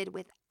I did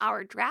with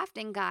our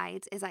drafting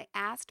guides is I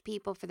asked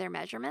people for their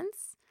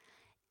measurements,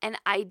 and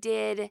I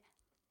did,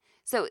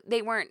 so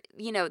they weren't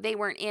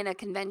in a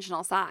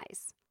conventional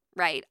size,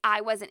 right? I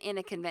wasn't in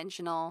a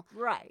conventional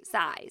Right.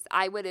 size.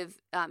 I would have,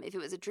 if it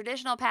was a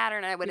traditional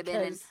pattern, I would have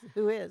been in, Because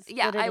who is?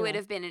 yeah, But I would anyway.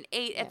 have been an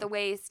 8 Yeah. at the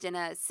waist and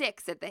a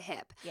 6 at the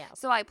hip. Yeah.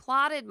 So I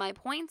plotted my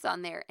points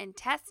on there and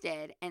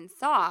tested and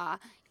saw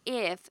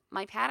if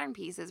my pattern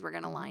pieces were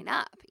going to line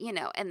up,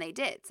 and they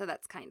did. So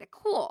that's kind of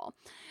cool.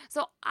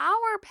 So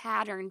our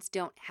patterns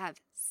don't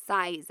have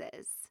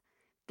sizes.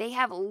 They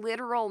have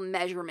literal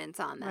measurements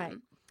on them. Right.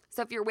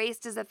 So if your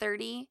waist is a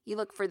 30, you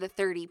look for the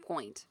 30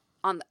 point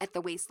at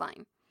the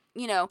waistline.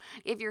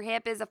 If your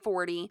hip is a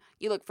 40,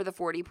 you look for the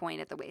 40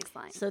 point at the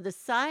waistline. So the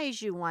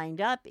size you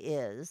wind up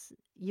is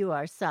you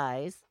are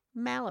size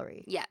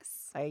Mallory.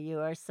 Yes. Are you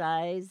our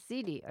size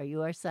ZD? Are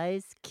you our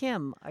size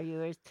Kim?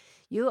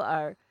 You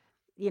are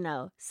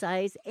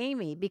size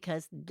Amy,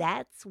 because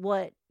that's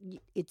what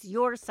it's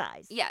your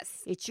size.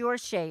 Yes. It's your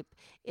shape.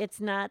 It's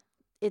not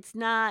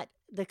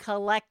the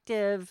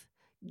collective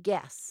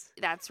guess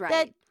That's right.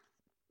 that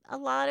a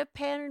lot of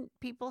pattern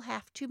people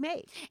have to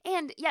make.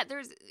 And yeah,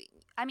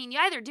 you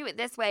either do it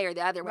this way or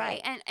the other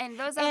way. Right. And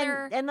those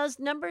other, And those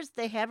numbers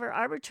they have are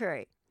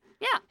arbitrary.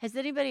 yeah. Has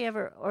anybody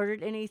ever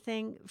ordered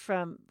anything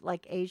from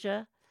like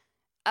Asia?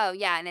 Oh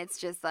yeah. And it's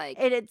just like,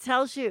 And it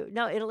tells you,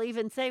 no, it'll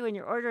even say when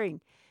you're ordering,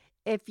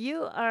 if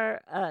you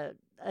are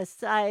a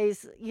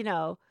size,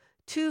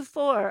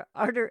 2-4,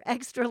 order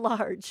extra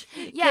large.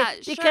 Yeah,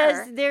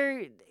 Because sure.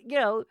 they're,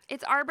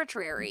 it's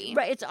arbitrary.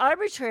 right, it's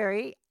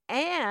arbitrary.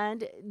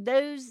 And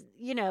those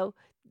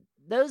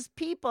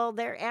people,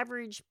 their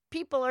average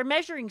people are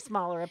measuring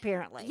smaller,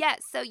 apparently.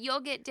 Yes. So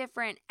you'll get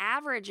different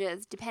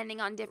averages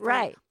depending on different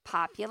Right.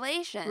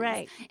 populations.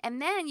 Right.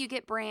 And then you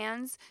get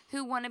brands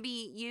who want to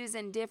be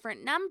using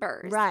different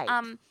numbers. Right.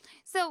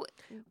 So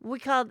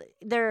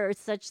There are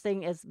such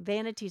thing as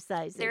vanity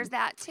sizing. there's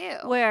that too.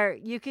 Where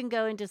you can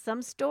go into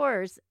some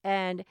stores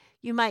and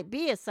you might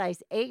be a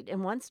size 8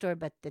 in one store,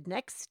 but the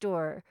next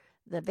store,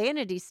 the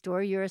vanity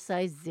store, you're a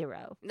size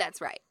 0.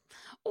 That's right.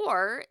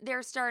 Or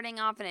they're starting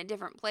off in a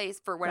different place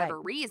for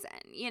whatever reason,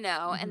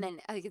 Mm-hmm. and then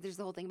I think there's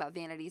the whole thing about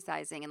vanity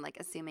sizing and like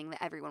assuming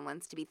that everyone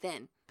wants to be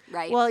thin,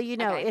 right? Well,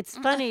 Okay. it's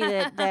funny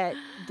that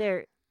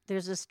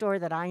there's a store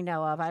that I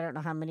know of. I don't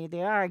know how many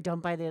there are. I don't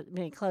buy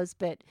many clothes,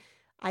 but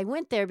I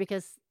went there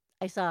because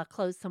I saw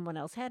clothes someone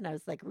else had, and I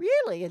was like,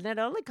 really? And it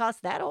only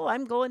cost that? Oh,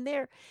 I'm going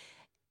there.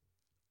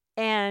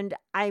 And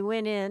I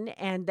went in,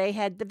 and they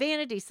had the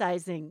vanity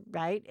sizing,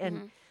 right? And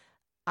Mhm.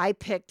 I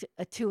picked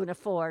a 2 and a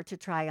 4 to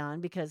try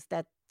on because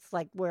that's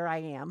like where I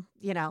am,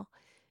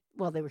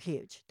 Well, they were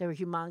huge. They were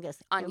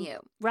humongous. on And- you.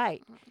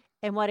 Right.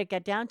 And what it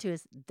got down to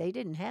is they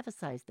didn't have a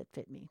size that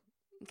fit me.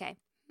 Okay.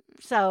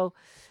 So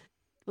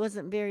it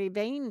wasn't very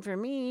vain for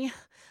me.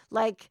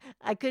 Like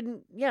I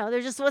couldn't,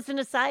 there just wasn't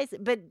a size.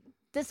 But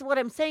this is what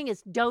I'm saying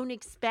is don't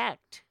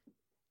expect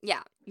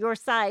Yeah. your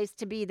size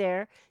to be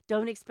there.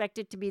 Don't expect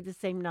it to be the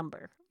same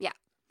number.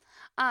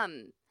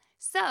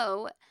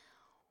 So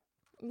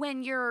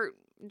when you're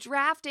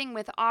drafting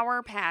with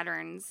our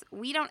patterns,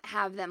 we don't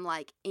have them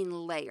like in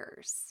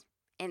layers.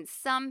 And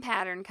some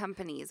pattern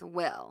companies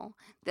will.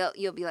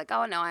 You'll be like,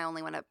 oh no, I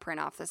only want to print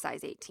off the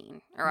size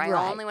 18, or I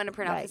Right, only want to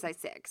print off the right. size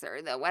 6,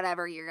 or the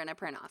whatever you're going to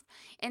print off.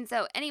 And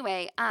so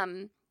anyway,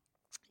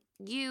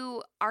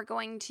 you are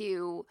going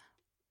to,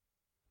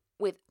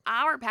 with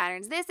our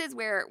patterns, this is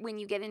where when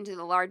you get into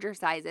the larger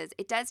sizes,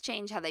 it does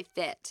change how they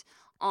fit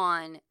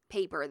on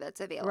paper that's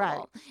available.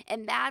 Right.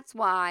 And that's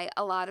why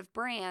a lot of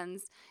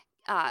brands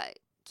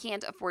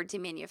can't afford to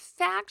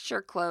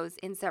manufacture clothes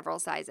in several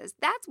sizes.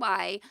 That's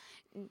why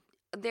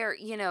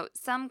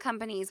some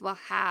companies will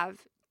have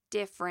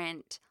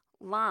different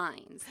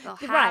lines. They'll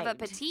have a Right.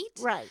 petite.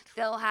 Right.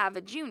 They'll have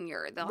a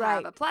junior. They'll Right.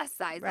 have a plus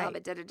size. They'll have a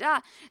Right.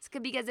 da-da-da.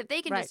 Because if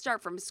they can Right. just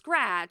start from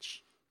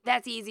scratch,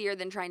 that's easier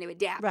than trying to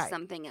adapt Right.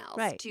 something else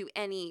Right. to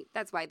any.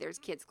 That's why there's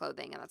kids'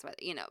 clothing, and that's why,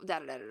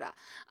 da-da-da-da-da.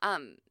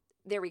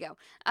 There we go.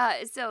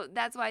 So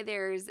that's why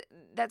there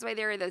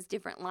are those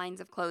different lines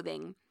of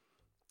clothing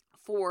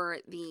for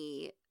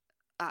the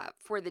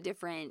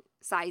different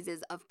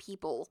sizes of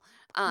people.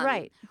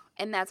 Right.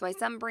 And that's why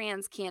some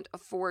brands can't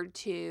afford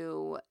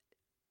to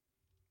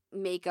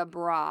make a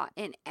bra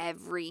in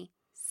every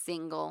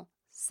single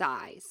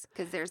size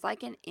because there's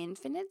like an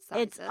infinite size.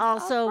 It's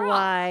also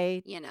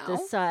why you know, the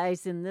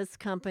size in this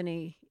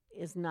company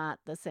is not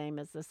the same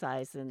as the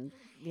size in,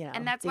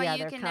 and that's the why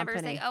other you can never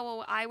company. say, "Oh,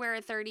 well, I wear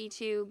a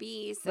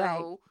 32B."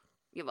 So,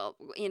 Right. well,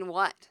 in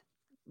what?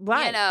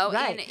 Right,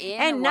 right.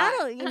 in And not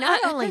what? only,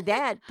 not only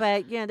that,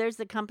 but there's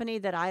a company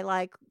that I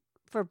like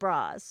for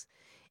bras,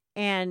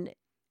 and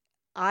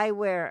I've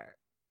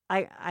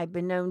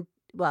been known.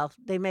 Well,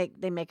 they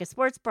make a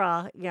sports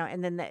bra,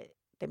 and then they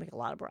make a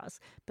lot of bras,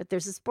 but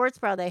there's a sports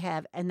bra they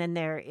have, and then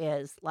there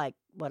is like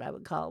what I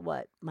would call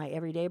my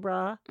everyday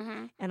bra,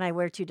 Mhm. and I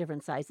wear 2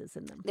 different sizes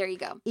in them. There you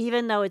go.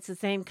 Even though it's the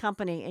same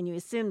company, and you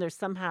assume they're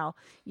somehow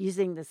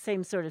using the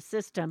same sort of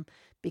system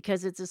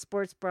because it's a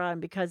sports bra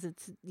and because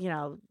it's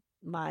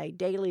my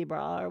daily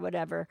bra or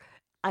whatever,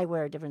 I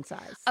wear a different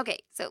size. Okay,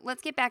 so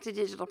let's get back to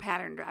digital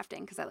pattern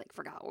drafting because I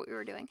forgot what we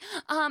were doing.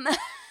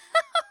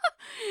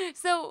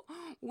 So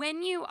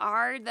when you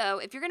are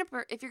if you're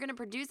gonna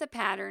produce a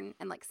pattern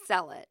and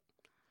sell it,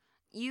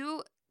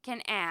 you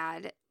can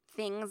add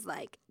things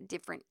like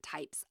different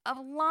types of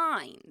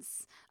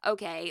lines.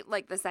 Okay,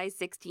 like the size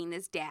 16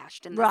 is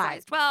dashed and the Right.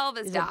 size 12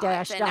 is Is a dots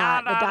dash and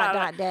dot, da, a da, dot da,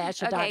 da. dot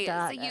dash, a Okay,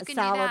 dot so dot, you a can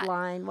do solid that.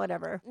 line,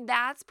 whatever.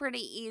 That's pretty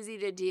easy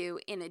to do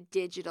in a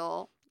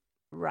digital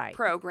Right.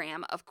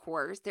 program, of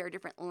course. There are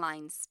different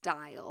line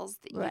styles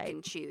that you Right.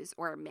 can choose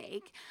or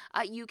make.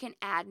 You can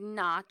add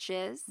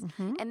notches,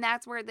 Mhm. and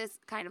that's where this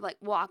kind of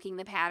walking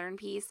the pattern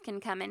piece can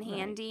come in Right.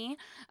 handy.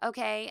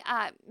 Okay,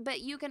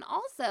 but you can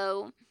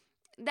also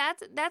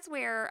that's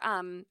where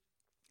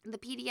the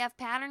PDF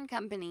pattern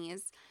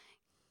companies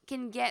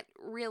can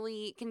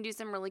do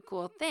some really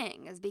cool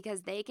things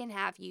because they can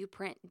have you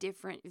print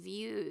different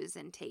views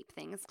and tape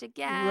things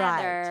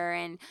together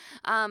and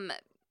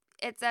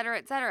et cetera,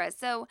 et cetera.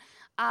 So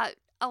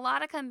a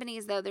lot of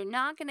companies, though, they're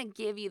not going to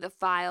give you the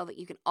file that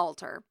you can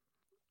alter.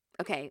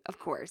 Okay, of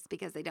course,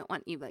 because they don't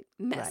want you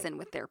messing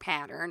with their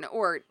pattern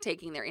or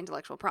taking their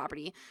intellectual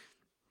property,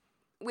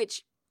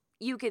 which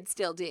you could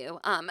still do.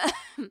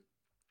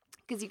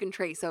 Because you can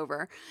trace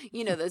over,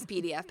 those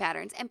PDF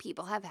patterns, and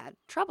people have had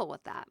trouble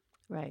with that.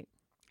 Right.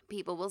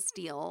 People will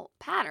steal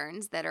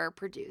patterns that are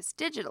produced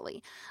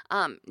digitally.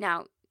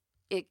 Now,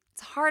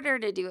 it's harder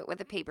to do it with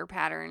a paper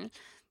pattern,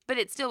 but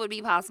it still would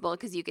be possible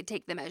because you could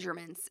take the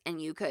measurements and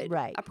you could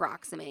Right.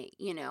 approximate,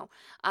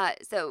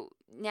 So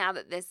now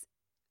that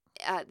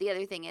the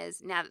other thing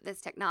is, now that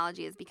this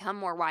technology has become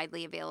more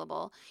widely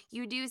available,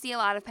 you do see a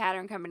lot of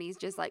pattern companies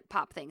just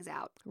pop things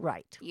out,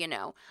 Right.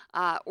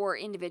 or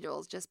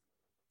individuals just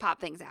pop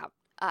things out,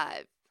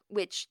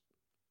 which,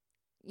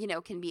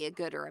 can be a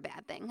good or a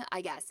bad thing,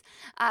 I guess.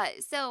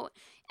 So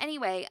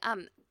anyway,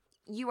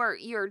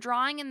 you're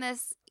drawing in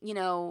this,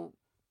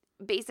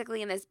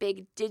 basically in this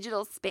big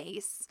digital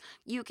space.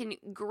 You can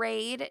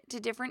grade to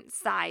different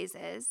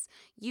sizes.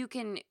 You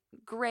can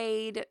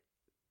grade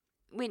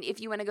if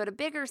you want to go to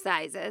bigger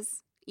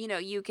sizes,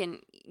 you can,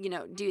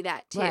 do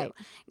that too. Right.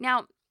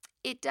 Now,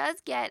 it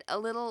does get a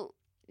little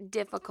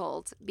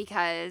difficult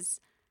because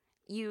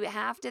you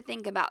have to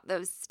think about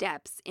those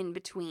steps in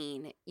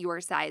between your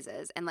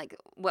sizes. And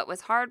what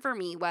was hard for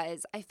me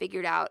was I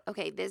figured out,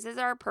 okay, this is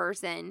our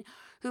person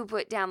who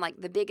put down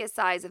the biggest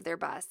size of their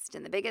bust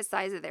and the biggest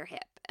size of their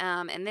hip.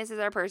 And this is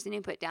our person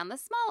who put down the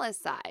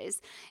smallest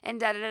size and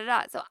da da da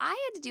da. So I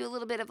had to do a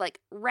little bit of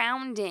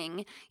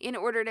rounding in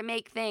order to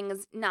make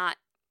things not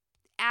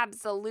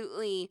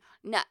absolutely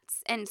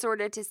nuts and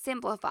sort of to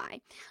simplify.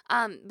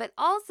 But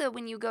also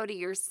when you go to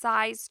your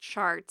size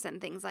charts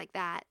and things like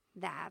that,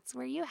 that's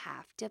where you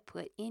have to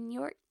put in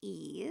your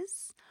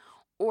ease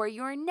or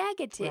your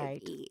negative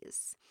Right.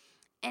 ease.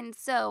 And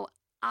so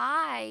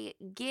I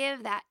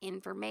give that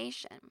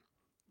information.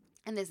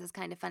 And this is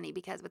kind of funny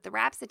because with the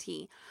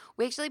Rhapsody,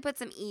 we actually put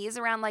some ease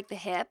around like the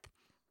hip.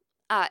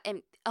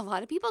 And a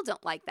lot of people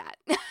don't like that.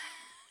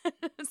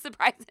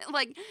 Surprising.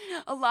 Like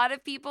a lot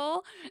of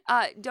people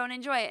don't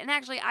enjoy it. And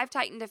actually, I've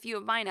tightened a few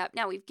of mine up.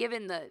 Now, we've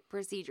given the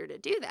procedure to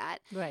do that.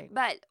 Right.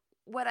 But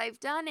what I've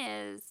done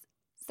is,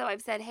 so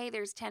I've said, hey,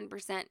 there's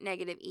 10%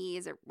 negative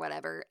ease or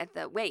whatever at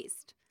the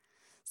waist.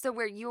 So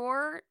where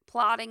you're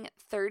plotting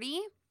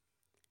 30,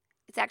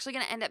 it's actually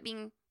going to end up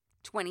being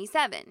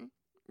 27,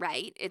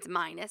 right? It's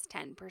minus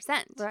 10%.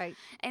 Right.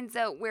 And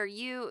so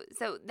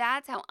so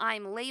that's how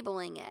I'm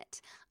labeling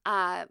it,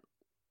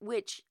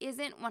 which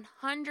isn't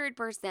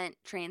 100%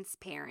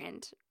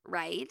 transparent,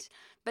 right?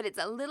 But it's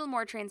a little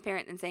more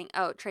transparent than saying,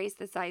 oh, trace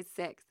the size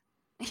 6.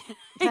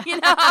 You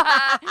know,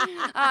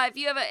 if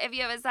you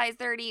have a size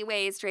 30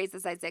 waist, trace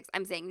the size 6.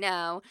 I'm saying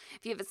no.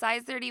 If you have a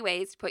size 30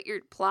 waist,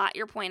 plot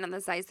your point on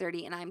the size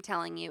 30, and I'm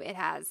telling you it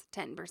has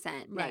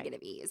 10% negative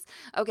ease.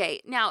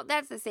 Okay, now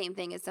that's the same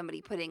thing as somebody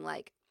putting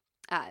like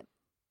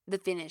the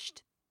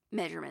finished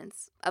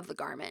measurements of the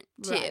garment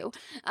too.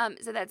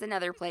 Right. So that's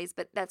another place,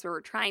 but that's where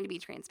we're trying to be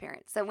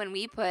transparent. So when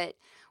we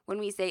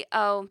say,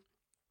 oh,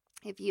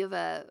 if you have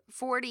a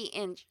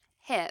 40-inch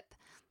hip,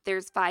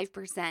 there's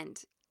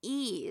 5%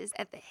 ease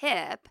at the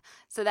hip.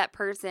 So that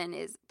person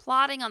is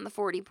plotting on the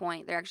 40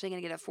 point. They're actually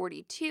going to get a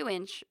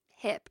 42-inch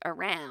hip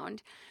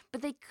around,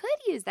 but they could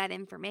use that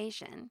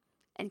information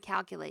and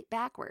calculate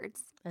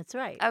backwards. That's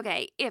right.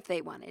 Okay, if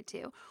they wanted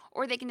to.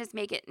 Or they can just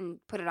make it and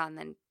put it on,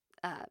 then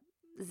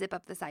zip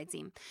up the side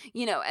seam,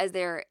 you know, as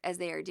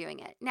they are doing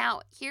it. Now,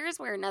 here's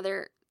where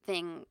another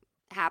thing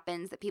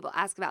happens that people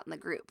ask about in the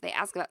group. They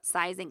ask about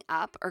sizing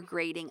up or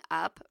grading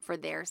up for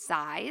their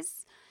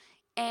size.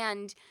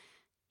 And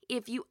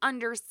if you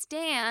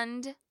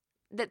understand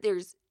that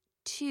there's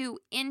 2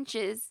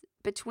 inches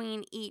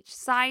between each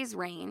size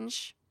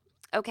range,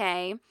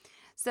 okay,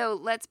 so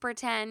let's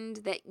pretend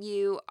that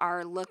you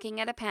are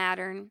looking at a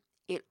pattern.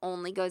 It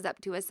only goes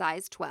up to a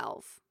size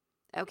 12,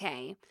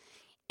 okay?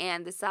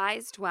 And the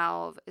size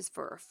 12 is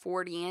for a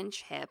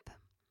 40-inch hip,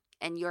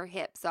 and your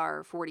hips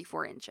are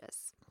 44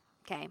 inches,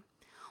 okay?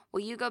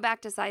 Well, you go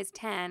back to size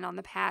 10 on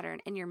the pattern,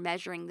 and you're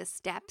measuring the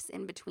steps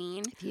in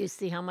between. If you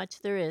see how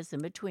much there is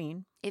in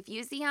between. If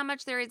you see how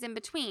much there is in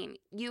between,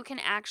 you can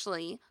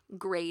actually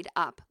grade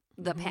up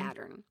the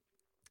pattern,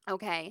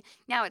 okay?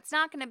 Now, it's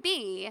not going to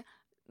be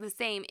the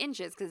same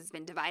inches because it's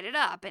been divided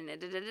up and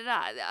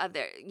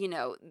you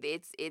know,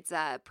 it's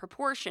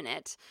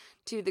proportionate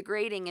to the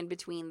grading in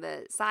between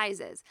the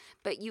sizes,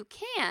 but you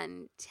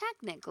can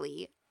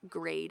technically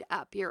grade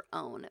up your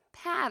own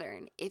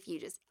pattern if you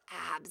just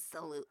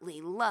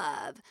absolutely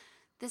love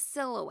the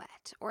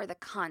silhouette or the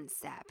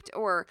concept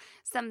or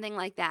something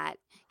like that.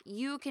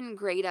 You can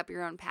grade up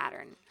your own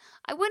pattern.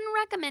 I wouldn't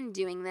recommend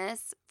doing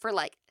this for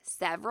like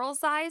several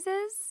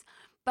sizes,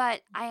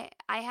 but I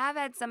have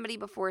had somebody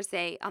before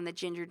say on the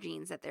ginger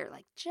jeans that they're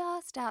like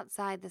just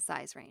outside the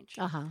size range.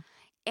 Uh-huh.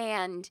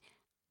 And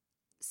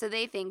so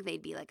they think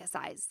they'd be like a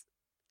size,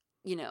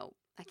 you know,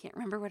 I can't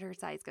remember what her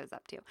size goes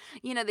up to.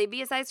 You know, they'd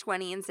be a size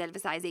 20 instead of a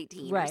size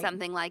 18 or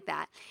something like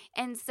that.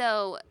 And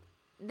so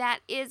that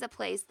is a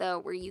place, though,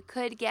 where you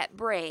could get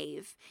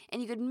brave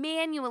and you could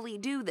manually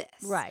do this.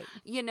 Right.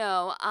 You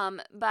know,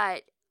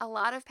 but a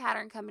lot of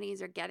pattern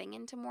companies are getting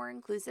into more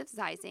inclusive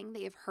sizing.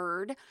 They have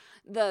heard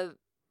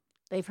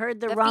They've heard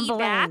the feedback.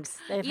 rumblings.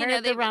 They've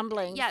heard the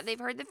rumblings. Yeah, they've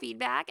heard the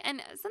feedback.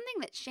 And something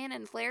that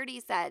Shannon Flaherty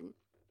said,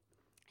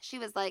 she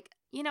was like,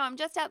 you know, I'm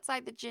just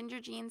outside the ginger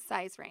jeans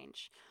size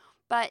range,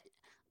 but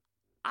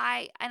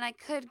I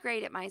could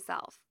grade it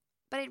myself,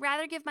 but I'd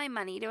rather give my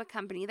money to a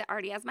company that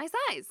already has my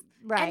size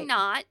and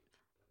not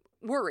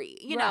worry,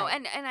 you know.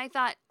 And I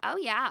thought, oh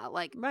yeah,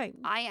 like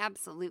I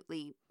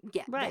absolutely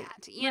get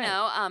that, you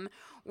know,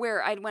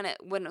 where I'd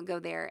wouldn't go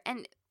there.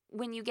 And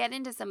when you get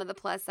into some of the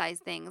plus size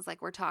things,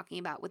 like we're talking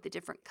about with the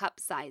different cup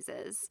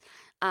sizes,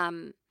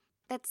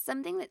 that's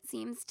something that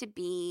seems to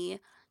be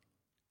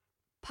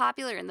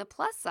popular in the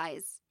plus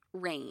size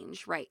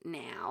range right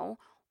now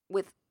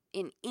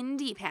in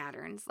indie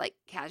patterns, like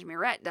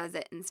Cashmerette does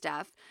it and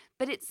stuff,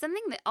 but it's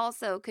something that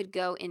also could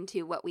go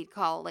into what we'd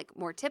call like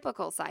more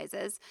typical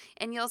sizes.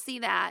 And you'll see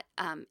that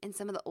in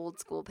some of the old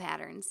school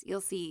patterns.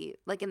 You'll see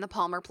like in the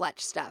Palmer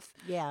Pletch stuff.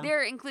 Yeah.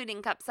 They're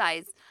including cup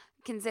size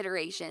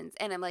considerations.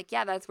 And I'm like,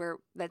 yeah, that's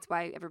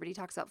why everybody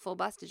talks about full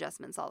bust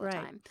adjustments all the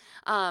time.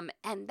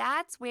 And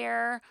that's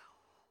where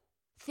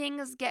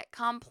things get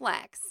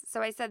complex.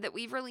 So I said that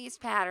we've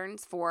released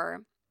patterns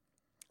for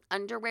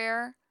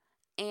underwear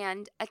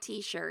and a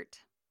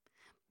t-shirt,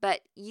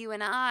 but you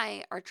and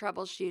I are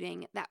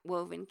troubleshooting that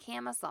woven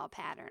camisole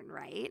pattern,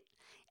 right?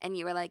 And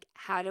you were like,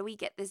 how do we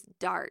get this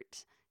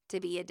dart to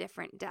be a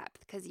different depth?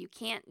 Because you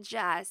can't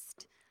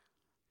just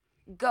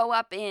go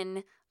up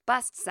in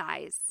bust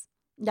size.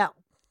 No.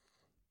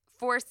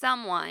 for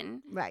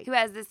someone Right. who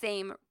has the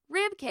same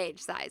rib cage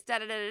size,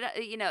 that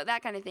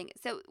kind of thing.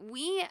 So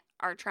we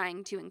are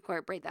trying to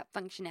incorporate that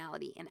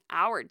functionality in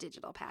our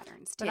digital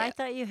patterns too. But I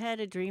thought you had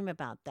a dream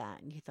about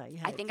that, and you thought you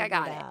had I it think I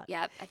figured got it. out.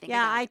 Yep, I think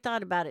Yeah, I I got it.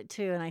 thought about it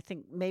too, and I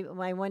think maybe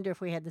I wonder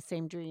if we had the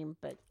same dream,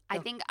 but I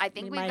don't- think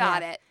we we might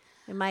got have. it.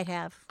 It might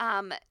have.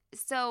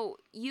 So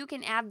you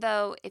can add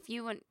though if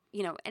you want,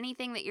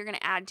 anything that you're going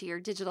to add to your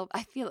digital.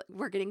 I feel like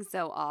we're getting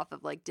so off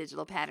of like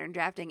digital pattern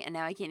drafting, and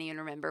now I can't even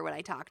remember what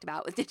I talked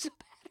about with digital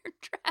pattern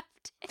drafting.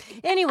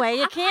 Anyway,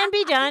 it can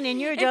be done in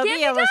your It can Adobe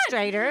be done.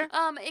 Illustrator.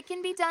 It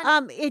can be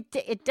done.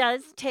 It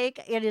does take.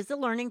 It is a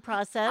learning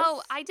process.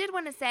 Oh, I did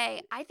want to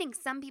say, I think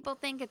some people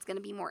think it's going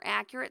to be more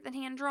accurate than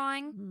hand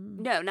drawing. Mm.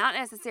 No, not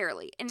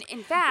necessarily. And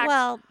in fact,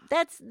 Well,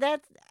 that's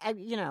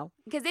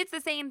because it's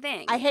the same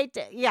thing.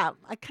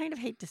 I kind of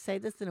hate to say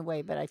this in a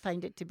way, but I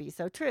find it to be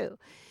so true.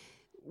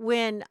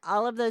 When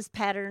all of those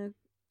pattern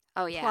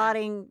oh yeah.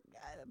 plotting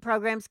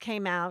programs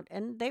came out,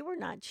 and they were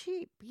not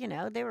cheap.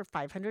 They were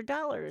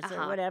 $500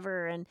 or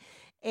whatever,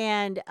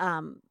 and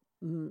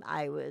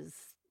I was,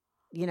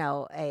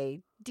 a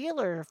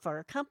dealer for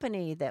a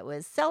company that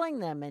was selling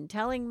them and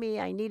telling me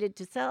I needed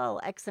to sell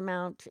X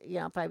amount,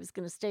 if I was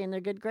going to stay in their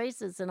good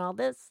graces and all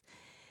this.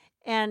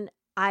 And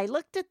I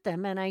looked at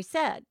them and I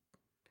said,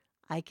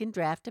 I can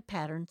draft a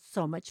pattern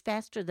so much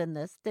faster than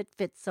this that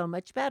fits so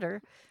much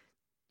better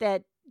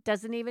that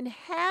doesn't even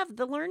have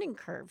the learning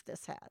curve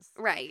this has.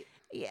 Right.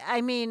 Yeah,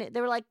 I mean,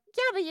 they were like,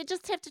 yeah, but you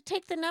just have to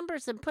take the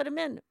numbers and put them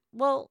in.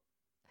 Well,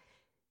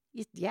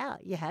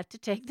 you have to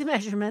take the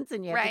measurements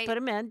and you have to put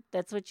them in.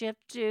 That's what you have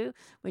to do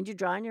when you're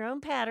drawing your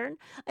own pattern.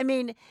 I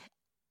mean,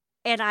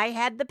 and I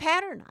had the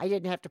pattern. I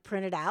didn't have to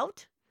print it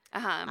out.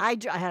 I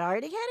had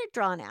already had it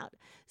drawn out.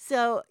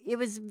 So it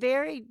was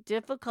very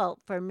difficult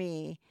for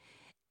me.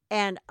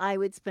 And I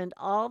would spend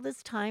all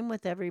this time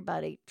with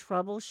everybody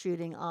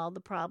troubleshooting all the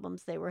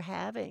problems they were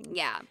having.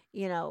 Yeah.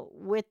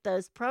 With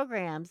those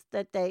programs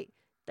that they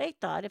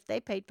thought if they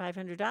paid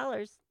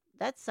 $500,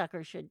 that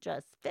sucker should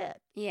just fit.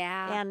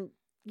 Yeah. And,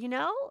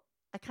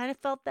 I kind of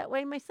felt that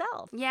way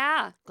myself.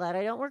 Yeah. Glad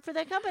I don't work for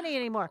that company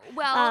anymore.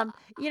 Well,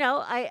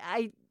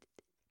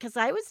 because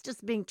I was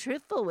just being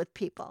truthful with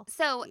people.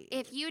 So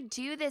if you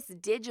do this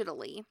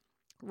digitally,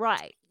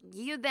 right,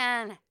 you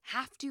then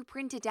have to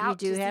print it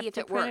out you do to have see if to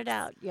it print works. it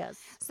out. Yes.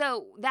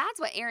 So that's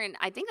what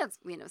I think that's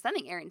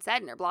something Erin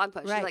said in her blog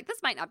post. She's Right. like,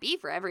 this might not be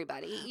for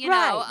everybody,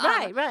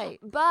 Right.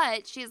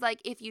 But she's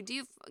like, if you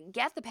do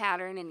get the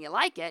pattern and you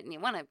like it and you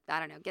want to, I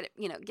don't know, get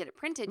it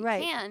printed, you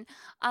Right. can.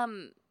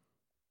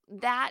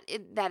 That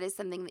is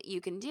something that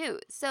you can do.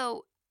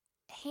 So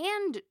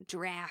hand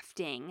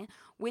drafting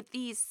with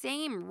these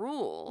same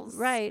rules,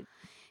 Right,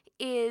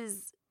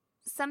 is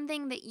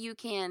something that you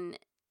can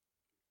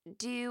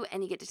do,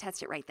 and you get to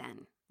test it right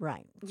then.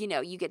 right.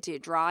 You get to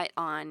draw it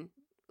on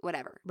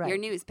whatever, your Right.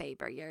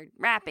 newspaper, your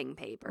wrapping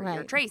paper, your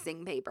Right.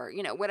 tracing paper,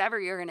 whatever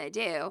you're going to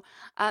do,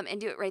 and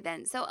do it right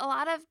then. So a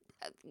lot of,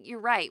 you're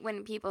right,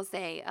 when people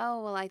say,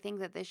 oh, well, I think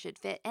that this should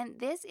fit. And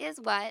this is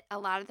what a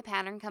lot of the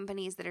pattern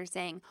companies that are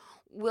saying,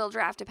 we'll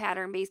draft a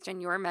pattern based on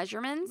your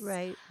measurements.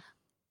 Right.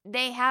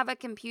 They have a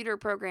computer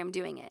program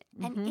doing it,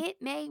 and Mhm.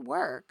 it may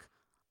work,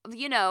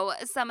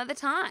 some of the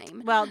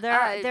time. Well, there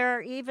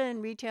are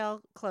even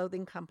retail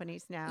clothing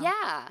companies now.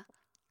 Yeah.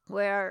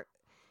 Where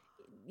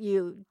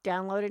you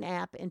download an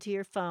app into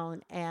your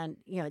phone and,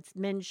 it's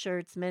men's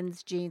shirts,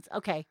 men's jeans.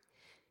 Okay.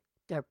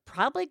 They're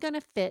probably going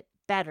to fit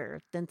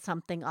better than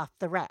something off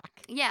the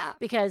rack Yeah.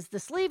 because the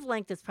sleeve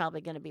length is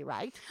probably going to be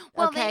right.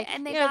 Well, okay.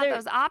 they got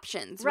those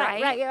options,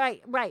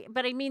 right? Right.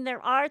 But I mean,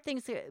 there are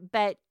things,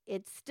 but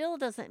it still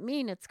doesn't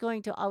mean it's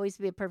going to always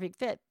be a perfect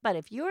fit. But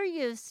if you're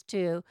used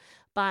to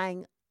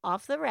buying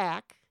off the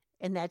rack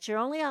and that's your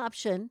only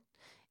option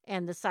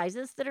and the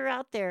sizes that are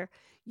out there,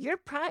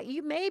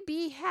 you may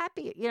be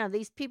happy.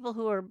 These people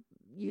who are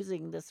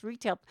using this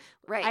retail,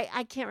 Right.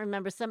 I can't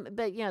remember some,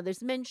 but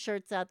there's men's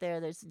shirts out there.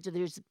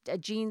 There's a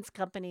jeans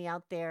company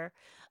out there.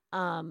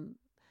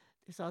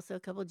 There's also a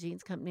couple of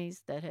jeans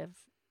companies that have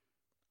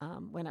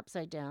went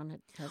upside down.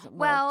 It hasn't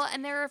Well, worked.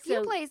 and there are a few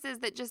So- places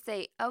that just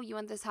say, oh, you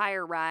want this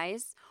higher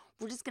rise?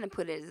 We're just going to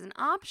put it as an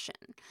option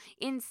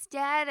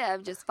instead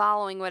of just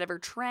following whatever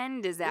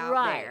trend is out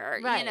there.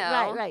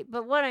 Right.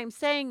 But what I'm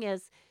saying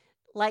is,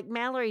 like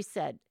Mallory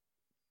said,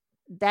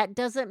 that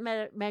doesn't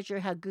measure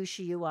how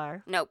gushy you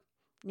are. Nope.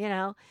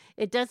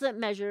 It doesn't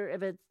measure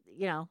if it's,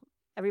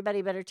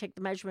 everybody better take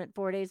the measurement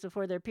 4 days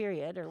before their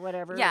period or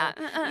whatever. Yeah.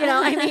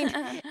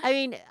 I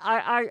mean,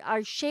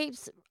 our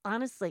shapes,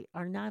 honestly,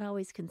 are not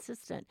always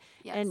consistent.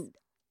 Yes. And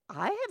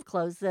I have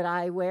clothes that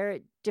I wear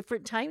at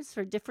different times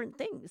for different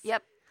things.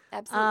 Yep.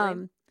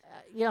 Absolutely.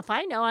 If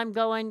I know I'm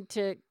going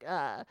to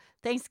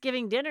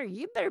Thanksgiving dinner,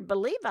 you better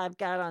believe I've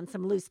got on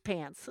some loose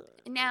pants.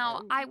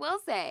 Now, I will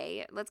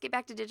say, let's get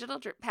back to digital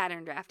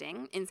pattern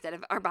drafting instead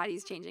of our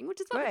bodies changing, which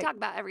is what Right. we talk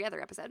about every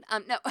other episode.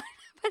 No.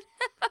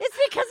 It's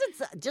because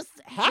it's it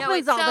just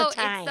happens all the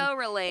time. It's so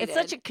related. It's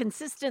such a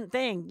consistent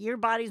thing. Your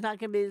body's not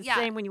going to be the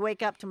same when you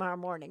wake up tomorrow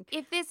morning.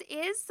 If this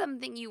is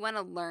something you want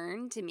to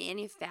learn to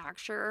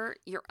manufacture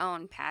your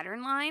own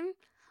pattern line,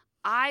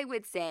 I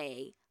would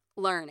say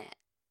learn it.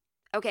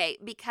 Okay,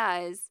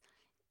 because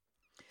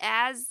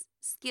as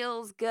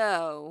skills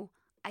go,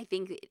 I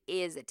think it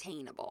is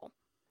attainable.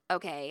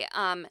 Okay,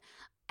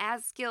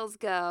 as skills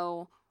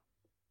go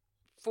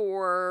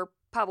for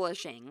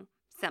publishing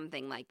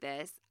something like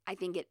this, I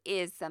think it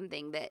is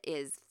something that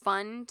is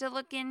fun to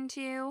look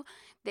into,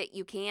 that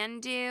you can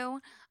do.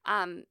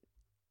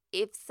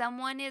 If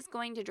someone is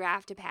going to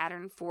draft a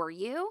pattern for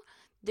you,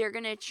 they're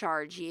going to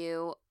charge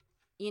you,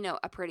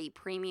 a pretty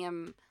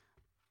premium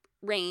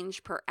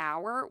range per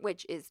hour,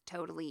 which is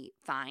totally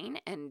fine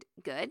and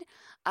good.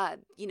 They're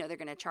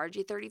going to charge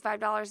you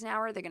 $35 an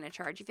hour. They're going to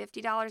charge you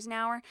 $50 an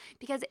hour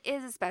because it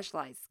is a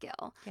specialized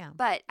skill. Yeah.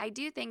 But I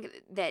do think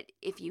that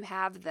if you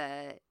have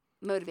the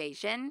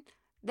motivation,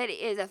 that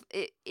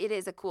it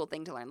is a cool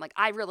thing to learn. Like,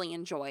 I really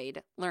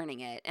enjoyed learning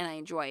it, and I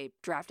enjoy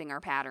drafting our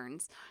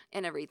patterns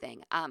and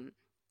everything.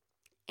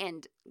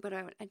 But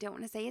I don't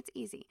want to say it's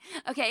easy.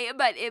 Okay,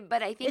 but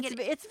I think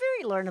it's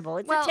very learnable.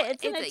 It's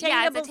an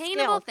attainable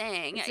attainable skill.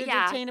 thing. It's an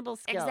attainable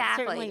skill.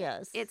 Exactly. It certainly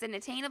is. It's an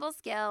attainable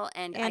skill,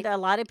 and a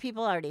lot of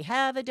people already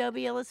have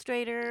Adobe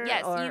Illustrator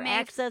or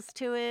access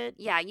to it.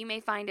 Yeah, you may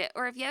find it,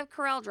 or if you have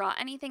CorelDRAW,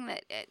 anything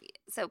that.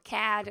 So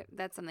CAD,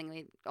 that's something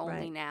we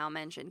only now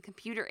mention.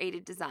 Computer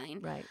aided design.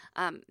 Right.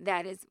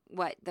 That is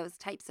what those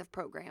types of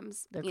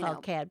programs. They're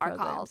called CAD are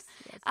programs. called.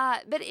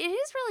 Yes. But it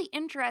is really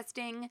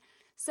interesting.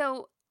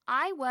 So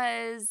I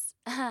was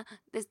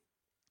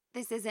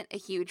this isn't a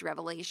huge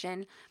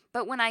revelation,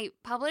 but when I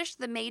published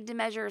the made to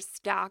measure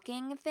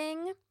stocking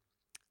thing,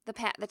 the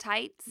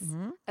tights,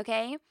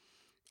 okay,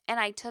 and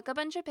I took a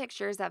bunch of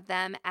pictures of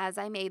them as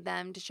I made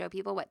them to show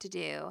people what to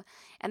do,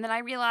 and then I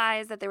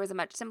realized that there was a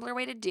much simpler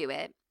way to do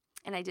it,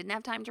 and I didn't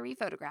have time to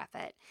rephotograph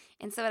it,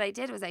 and so what I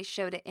did was I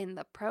showed it in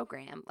the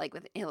program, like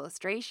with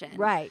illustration,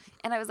 right,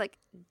 and I was like,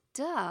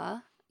 duh.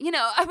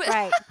 I was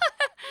right.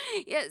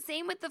 Yeah,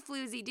 same with the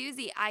Floozy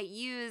Doozy. I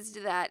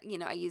used that,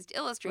 I used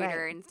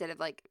Illustrator instead of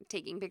like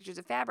taking pictures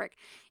of fabric.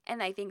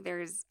 And I think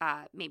there's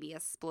maybe a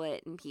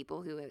split in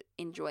people who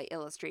enjoy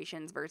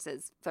illustrations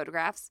versus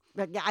photographs.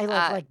 I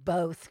like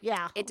both.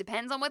 Yeah. It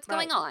depends on what's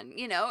going on,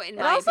 in my opinion.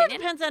 It also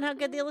depends on how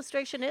good the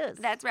illustration is.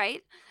 That's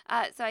right.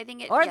 So I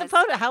think the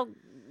photo,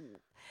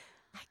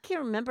 I can't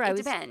remember. It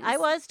depends. I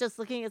was just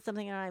looking at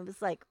something and I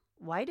was like,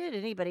 why did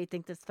anybody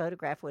think this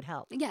photograph would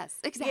help? Yes,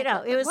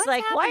 exactly. It was what's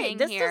like, why?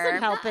 This here?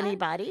 doesn't help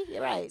anybody.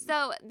 Right.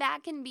 So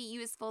that can be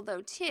useful,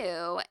 though,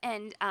 too.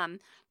 And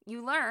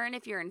you learn,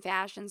 if you're in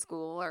fashion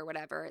school or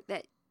whatever,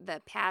 that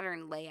the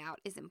pattern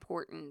layout is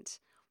important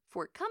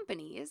for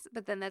companies.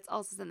 But then that's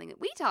also something that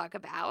we talk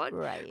about,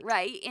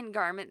 right, in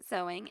garment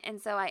sewing.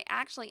 And so I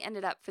actually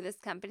ended up, for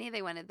this company,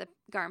 they wanted the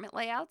garment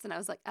layouts. And I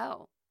was like,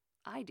 oh,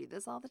 I do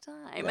this all the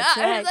time. That's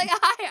right. I was like,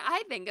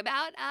 I think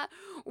about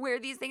where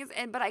these things,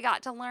 but I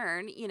got to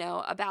learn,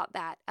 about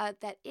that.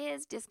 That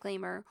is,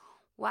 disclaimer,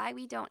 why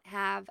we don't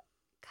have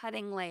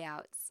cutting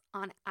layouts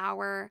on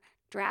our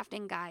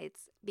drafting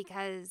guides,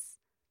 because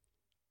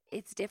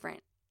it's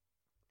different.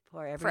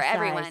 For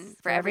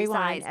every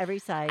size.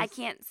 I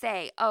can't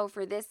say,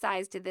 for this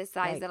size to this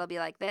size, it'll be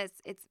like this.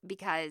 It's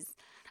because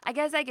I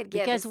guess I could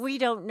give because we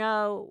don't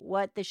know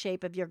what the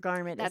shape of your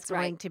garment is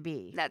going to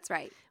be. That's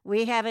right.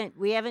 We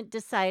haven't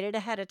decided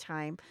ahead of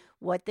time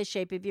what the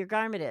shape of your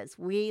garment is.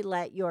 We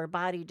let your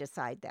body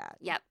decide that.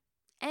 Yep.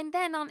 And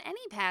then on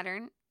any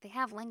pattern, they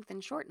have length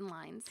and shorten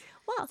lines.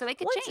 Well, so it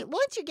could change.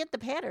 Once you get the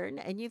pattern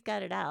and you've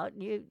got it out,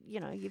 and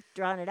you've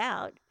drawn it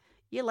out,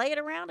 you lay it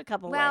around a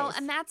couple ways. Well,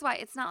 and that's why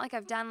it's not like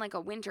I've done like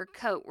a winter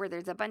coat where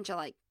there's a bunch of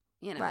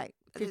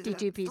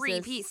 52 pieces,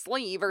 3-piece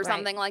sleeve or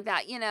something like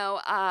that,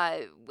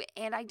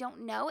 and I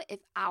don't know if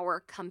our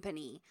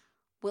company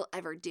will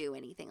ever do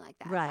anything like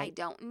that. Right. I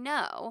don't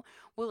know.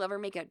 We'll ever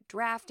make a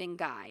drafting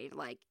guide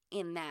like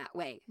in that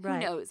way.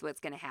 Right. Who knows what's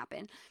going to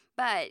happen?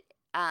 But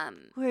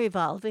we're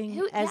evolving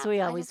as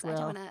we always will.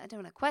 I don't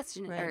want to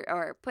question right.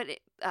 or put it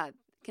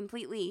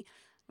completely.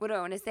 What do I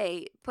want to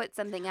say? Put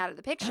something out of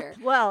the picture.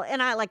 Well,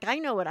 and I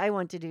know what I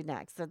want to do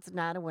next. That's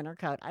not a winter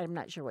coat. I'm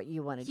not sure what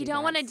you want to do. You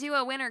don't want to do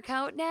a winter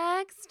coat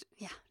next?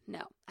 Yeah,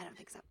 no, I don't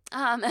think so.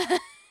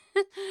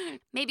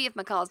 Maybe if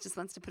McCall's just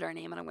wants to put our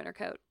name on a winter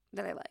coat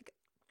that I like.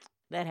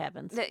 That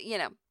happens. That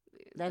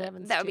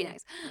happens. That would be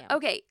nice. Yeah.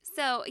 Okay,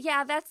 so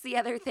yeah, that's the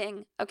other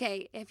thing.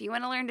 Okay, if you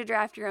want to learn to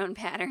draft your own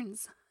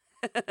patterns,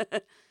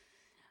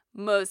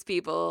 most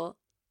people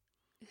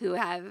who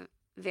have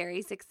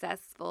very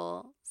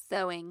successful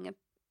sewing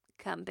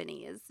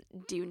companies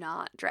do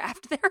not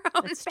draft their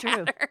own That's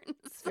patterns. True.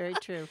 It's very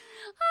true.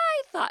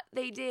 I thought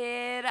they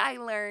did. I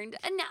learned.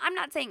 And I'm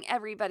not saying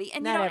everybody,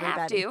 and not you don't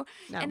everybody. have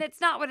to. No. And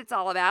it's not what it's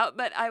all about,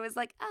 but I was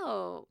like,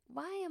 oh,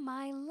 why am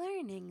I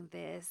learning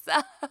this?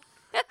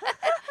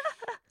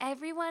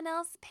 Everyone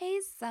else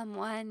pays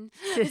someone.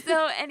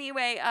 So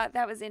anyway,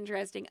 that was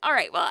interesting. All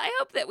right, well, I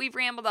hope that we've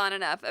rambled on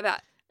enough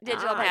about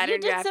digital pattern you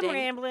did drafting. some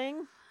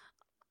rambling.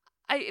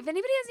 if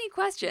anybody has any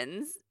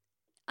questions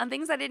on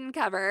things I didn't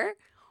cover,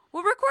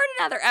 we'll record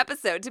another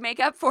episode to make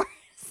up for it.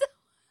 So,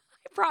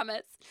 I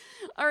promise.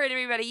 All right,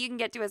 everybody, you can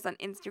get to us on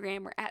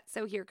Instagram. We're at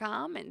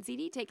SoHereCom. And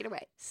ZD, take it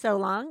away. So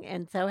long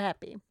and so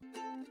happy.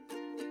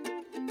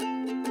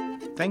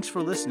 Thanks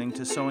for listening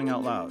to Sewing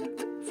Out Loud.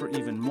 For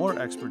even more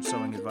expert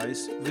sewing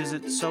advice,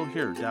 visit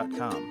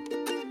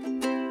sewhere.com.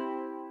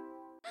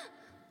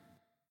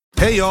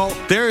 Hey y'all,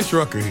 Darius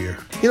Rucker here.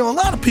 You know, a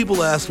lot of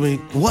people ask me,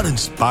 what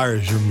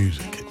inspires your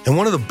music? And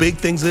one of the big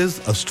things is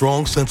a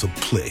strong sense of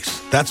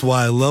place. That's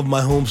why I love my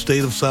home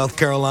state of South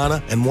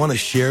Carolina and want to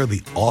share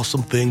the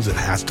awesome things it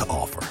has to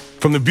offer.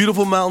 From the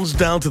beautiful mountains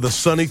down to the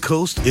sunny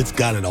coast, it's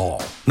got it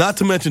all. Not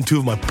to mention two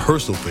of my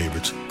personal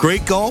favorites,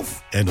 great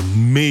golf and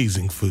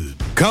amazing food.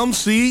 Come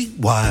see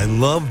why I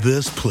love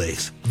this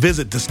place.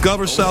 Visit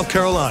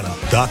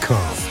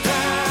discoversouthcarolina.com.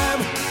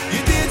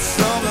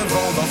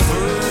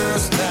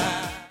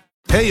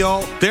 Hey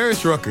y'all,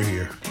 Darius Rucker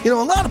here. You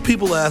know, a lot of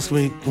people ask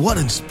me, what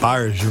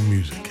inspires your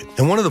music?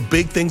 And one of the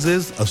big things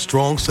is a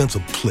strong sense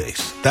of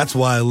place. That's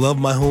why I love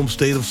my home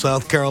state of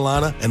South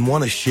Carolina and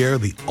want to share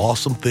the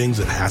awesome things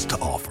it has to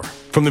offer.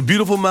 From the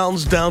beautiful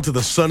mountains down to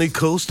the sunny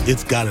coast,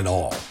 it's got it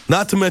all.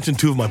 Not to mention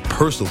two of my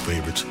personal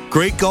favorites,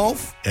 great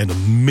golf and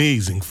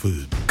amazing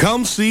food.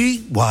 Come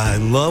see why I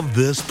love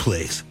this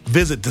place.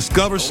 Visit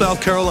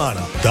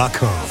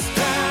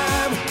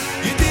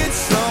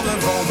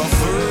discoversouthcarolina.com.